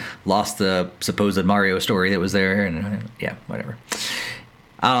time and lost the supposed Mario story that was there, and whatever.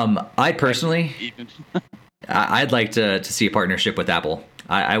 I personally, I'd like to see a partnership with Apple.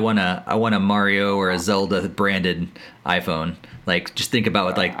 I want a Mario or a Zelda branded iPhone. Like, just think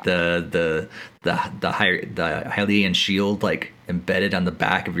about like the Hylian shield like embedded on the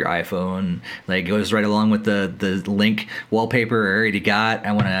back of your iPhone. Like, goes right along with the Link wallpaper I already got.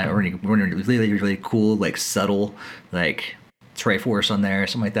 I want a really really cool like subtle like Triforce on there,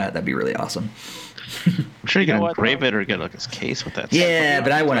 something like that. That'd be really awesome. I'm sure you can engrave it or get like a case with that. Yeah,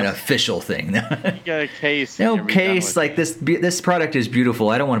 but I want an official thing. You get a case. No case. Like this product is beautiful.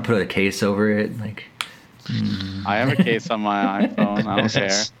 I don't want to put a case over it. Like, I have a case on my iPhone. I don't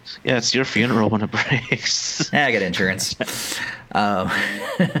care. Yeah, it's your funeral when it breaks. I got insurance.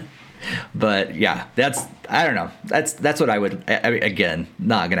 But yeah, I don't know. That's what I would. Again,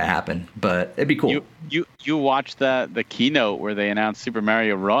 not gonna happen, but it'd be cool. You watched the keynote where they announced Super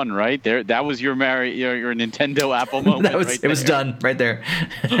Mario Run, right? There, that was your Nintendo Apple moment. It was done right there.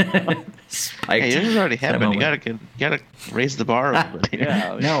 Spiked. Hey, it already happened. You gotta raise the bar a little bit.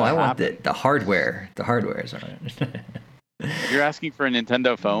 Yeah, no, I want the hardware. The hardware is on it. You're asking for a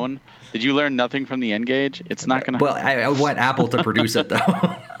Nintendo phone. Did you learn nothing from the N-Gage? It's not gonna. Well, I want Apple to produce it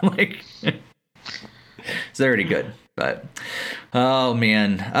though. It's already good. But oh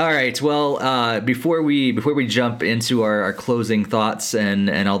man, all right. Well, before we jump into our closing thoughts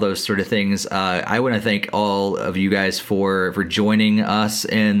and all those sort of things, I want to thank all of you guys for joining us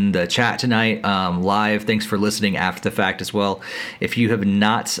in the chat tonight live. Thanks for listening after the fact as well. If you have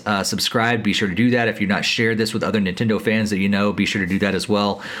not subscribed, be sure to do that. If you've not shared this with other Nintendo fans that you know, be sure to do that as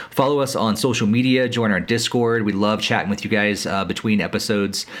well. Follow us on social media. Join our Discord. We love chatting with you guys between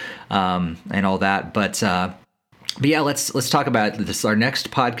episodes and all that. But yeah, let's talk about this. Our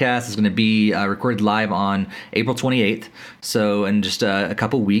next podcast is going to be recorded live on April 28th, so in just a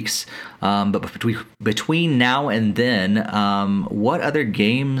couple weeks. But between now and then, what other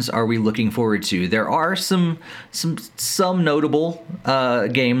games are we looking forward to? There are some notable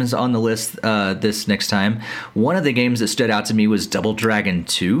games on the list this next time. One of the games that stood out to me was Double Dragon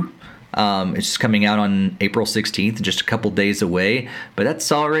 2. It's coming out on April 16th, just a couple days away, but that's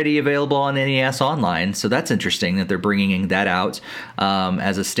already available on NES Online, so that's interesting that they're bringing that out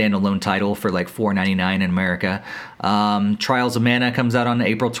as a standalone title for like $4.99 in America. Trials of Mana comes out on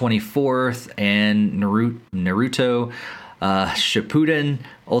April 24th, and Naruto Shippuden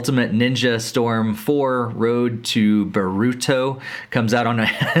Ultimate Ninja Storm 4 Road to Boruto comes out on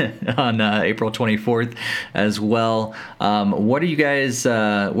April 24th as well. What are you guys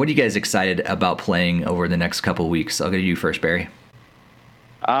excited about playing over the next couple weeks? I'll go to you first, Barry.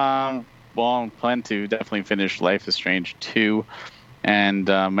 Well, I plan to definitely finish Life is Strange 2. And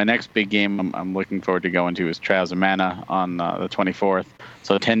my next big game I'm looking forward to going to is Trials of Mana on the 24th.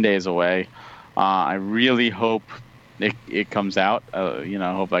 So 10 days away. I really hope it comes out.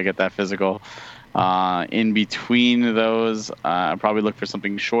 Hope I get that physical. In between those, I'll probably look for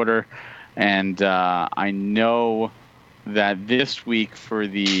something shorter. And I know that this week for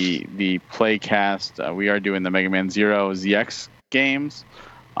the Playcast, we are doing the Mega Man Zero ZX games.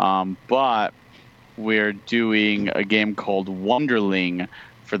 But we're doing a game called Wonderling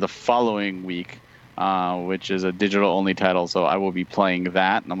for the following week, which is a digital-only title. So I will be playing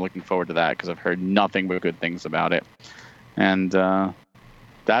that, and I'm looking forward to that because I've heard nothing but good things about it. And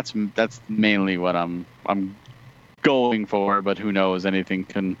that's mainly what I'm going for. But who knows? Anything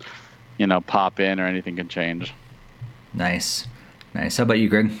can, pop in or anything can change. Nice. How about you,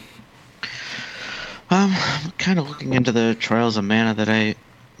 Greg? I'm kind of looking into the Trials of Mana that I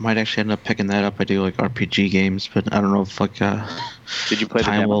might actually end up picking that up. I do like RPG games, but I don't know if Did you play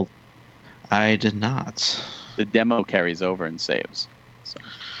the demo? I did not. The demo carries over and saves. So.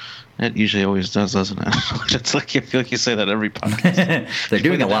 It usually always does, doesn't it? It's like I feel like you say that every podcast. They're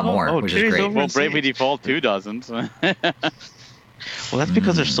doing a lot more, which is great. Well, Bravely Default 2 doesn't. Well, that's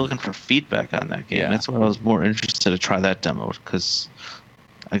because they're still looking for feedback on that game. Yeah. That's why I was more interested to try that demo, because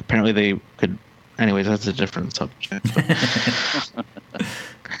apparently they could. Anyways, that's a different subject.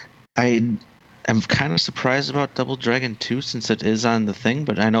 I am kind of surprised about Double Dragon 2 since it is on the thing,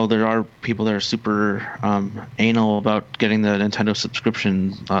 but I know there are people that are super anal about getting the Nintendo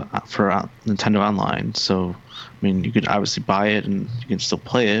subscription for Nintendo Online. So, I mean, you could obviously buy it and you can still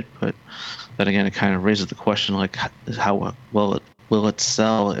play it, but then again, it kind of raises the question, like, how well will it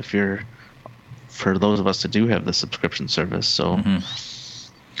sell for those of us that do have the subscription service? So,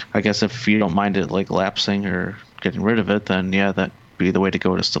 I guess if you don't mind it like lapsing or getting rid of it, then yeah, that'd be the way to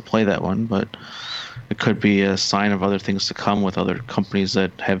go, to still play that one. But it could be a sign of other things to come with other companies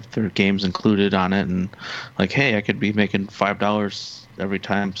that have their games included on it, and like, hey, I could be making $5 every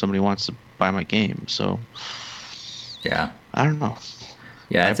time somebody wants to buy my game. So yeah, I don't know.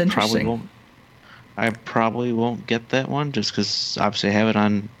 Yeah, it's interesting. I probably won't get that one just because obviously I have it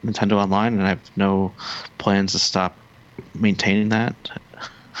on Nintendo Online and I have no plans to stop maintaining that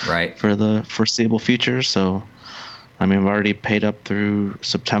for the foreseeable future. So I mean, I've already paid up through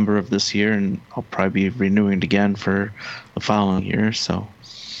September of this year, and I'll probably be renewing it again for the following year. So,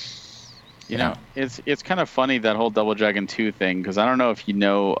 it's kind of funny, that whole Double Dragon 2 thing, because I don't know if you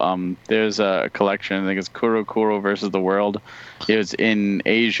know, there's a collection. I think it's Kuro Kuro versus the World. It's in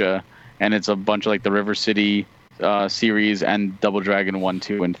Asia, and it's a bunch of like the River City series and Double Dragon 1,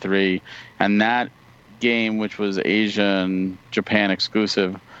 2, and 3, and that game, which was Asia and Japan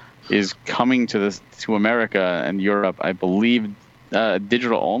exclusive, is coming to America and Europe, I believe,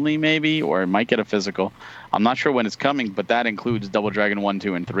 digital only maybe, or it might get a physical. I'm not sure when it's coming, but that includes Double Dragon 1,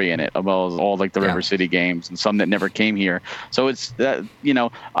 2, and 3 in it, as well as all like the River City games and some that never came here. So it's that,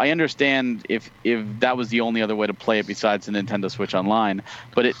 I understand if that was the only other way to play it besides the Nintendo Switch Online,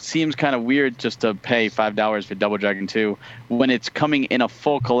 but it seems kind of weird just to pay $5 for Double Dragon 2 when it's coming in a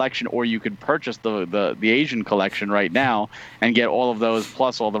full collection, or you could purchase the Asian collection right now and get all of those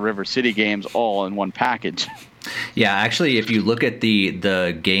plus all the River City games all in one package. Yeah, actually, if you look at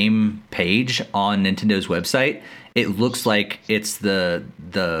the game page on Nintendo's website, it looks like it's the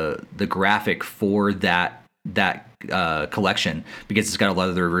graphic for that collection, because it's got a lot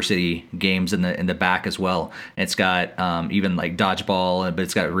of the River City games in the back as well. It's got even like Dodgeball, but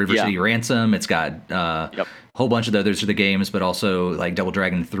it's got River City Ransom. It's got a whole bunch of those are the games, but also like Double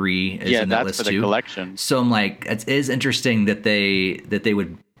Dragon 3 is in that list for the too. Collection. So I'm like, it is interesting that they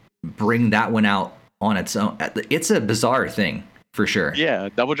would bring that one out on its own. It's a bizarre thing for sure. Yeah,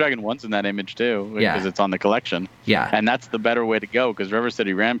 Double Dragon 1's in that image too, because it's on the collection. Yeah, and that's the better way to go, because River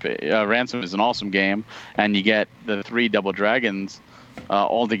City Ransom is an awesome game, and you get the 3 Double Dragons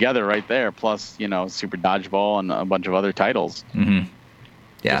all together right there, plus Super Dodgeball and a bunch of other titles. Mm-hmm.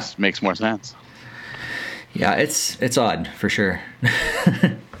 Yeah, just makes more sense. Yeah, it's odd for sure.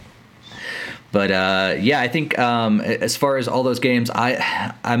 But I think as far as all those games,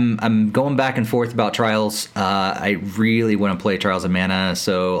 I'm going back and forth about Trials. I really want to play Trials of Mana,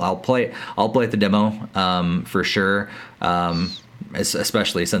 so I'll play the demo for sure.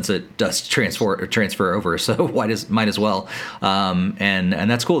 Especially since it does transfer over, so might as well. And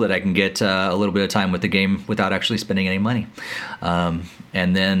that's cool that I can get a little bit of time with the game without actually spending any money.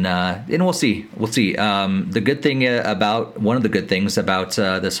 And we'll see. The good thing one of the good things about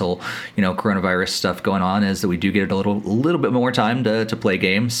this whole coronavirus stuff going on is that we do get a little bit more time to play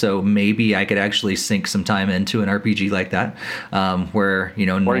games. So maybe I could actually sink some time into an RPG like that, where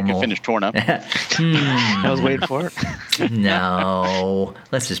normal. Or you could finish Torna. I was waiting for it. No,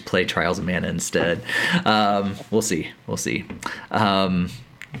 let's just play Trials of Mana instead. We'll see.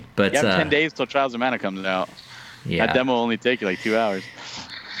 But you have 10 days till Trials of Mana comes out. Yeah, that demo will only take you like 2 hours.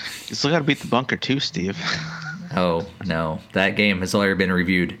 You still got to beat the bunker too, Steve. Oh no, that game has already been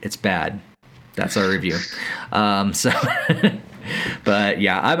reviewed. It's bad. That's our review. But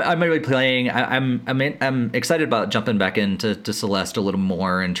yeah, I'm really playing. I'm excited about jumping back into Celeste a little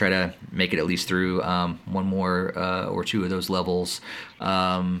more and try to make it at least through one more or two of those levels. It's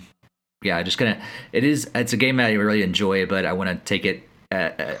a game that I really enjoy, but I want to take it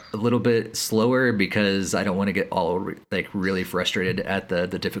a little bit slower because I don't want to get all really frustrated at the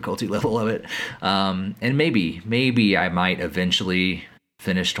difficulty level of it. And maybe I might eventually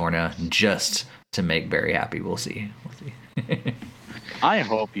finish Torna just to make Barry happy. We'll see. I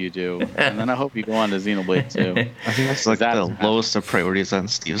hope you do, and then I hope you go on to Xenoblade 2. I think that's the lowest of priorities on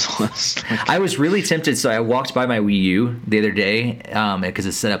Steve's list. I was really tempted, so I walked by my Wii U the other day because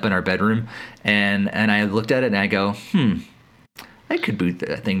it's set up in our bedroom, and I looked at it and I go, I could boot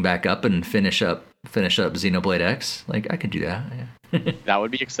that thing back up and finish up Xenoblade X. Like, I could do that. Yeah. That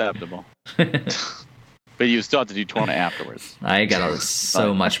would be acceptable. But you still have to do Torna afterwards. I got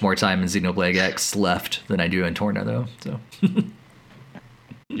so much more time in Xenoblade X left than I do in Torna, though. So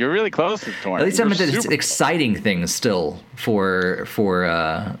you're really close to Torna. At least I'm into exciting things still for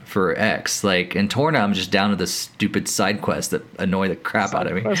X. Like in Torna, I'm just down to the stupid side quests that annoy the crap out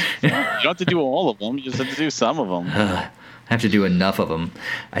of me. You don't have to do all of them. You just have to do some of them. I have to do enough of them.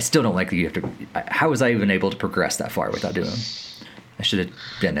 I still don't like that you have to. How was I even able to progress that far without doing them? I should have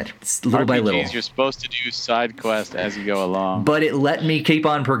done it little by little. You're supposed to do side quests as you go along. But it let me keep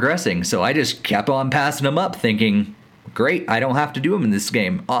on progressing, so I just kept on passing them up, thinking, great, I don't have to do them in this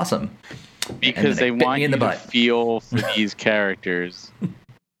game. Awesome. Because they want you to feel for these characters.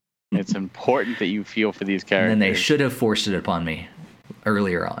 It's important that you feel for these characters. And then they should have forced it upon me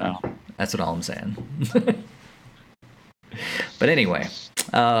earlier on. Oh. That's what all I'm saying. But anyway,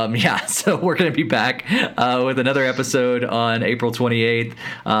 so we're going to be back with another episode on April 28th.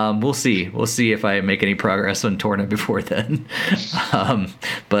 We'll see if I make any progress on Torna before then.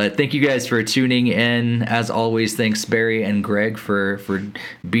 But thank you guys for tuning in. As always, thanks Barry and Greg for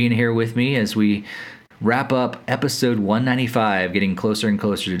being here with me as we wrap up episode 195, getting closer and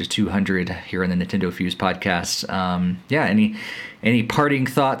closer to 200 here on the Nintendo Fuse podcast. Any parting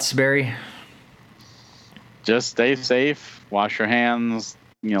thoughts, Barry? Just stay safe, wash your hands,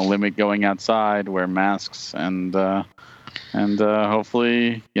 limit going outside, wear masks, and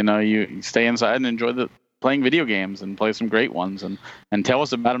hopefully, you stay inside and enjoy playing video games and play some great ones, and tell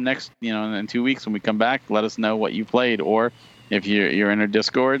us about them next, in 2 weeks when we come back. Let us know what you played, or if you're in our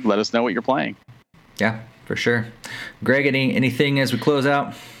Discord, let us know what you're playing. Yeah, For sure. Greg, anything as we close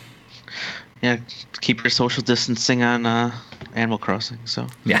out? Yeah, keep your social distancing on Animal Crossing. So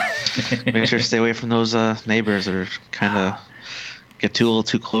yeah, make sure to stay away from those neighbors that are kind of get a little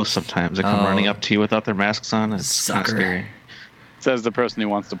too close sometimes. They come running up to you without their masks on. It's kind of scary. Says the person who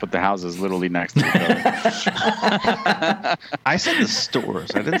wants to put the houses literally next to each other. I said the stores.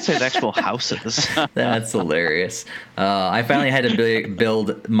 I didn't say the actual houses. That's hilarious. I finally had to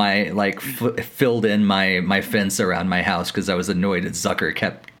build my filled in my fence around my house because I was annoyed that Zucker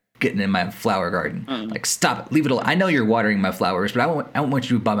kept getting in my flower garden. Like, stop it, leave it alone. I know you're watering my flowers, but I don't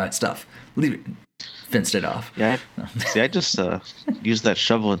want you to buy my stuff. Leave it. Fenced it off. Yeah. See, I just used that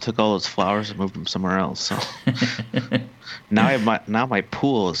shovel and took all those flowers and moved them somewhere else. So now my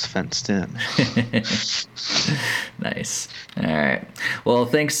pool is fenced in. Nice. All right. Well,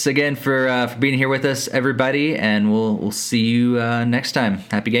 thanks again for being here with us, everybody, and we'll see you next time.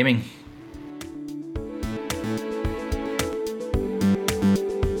 Happy gaming.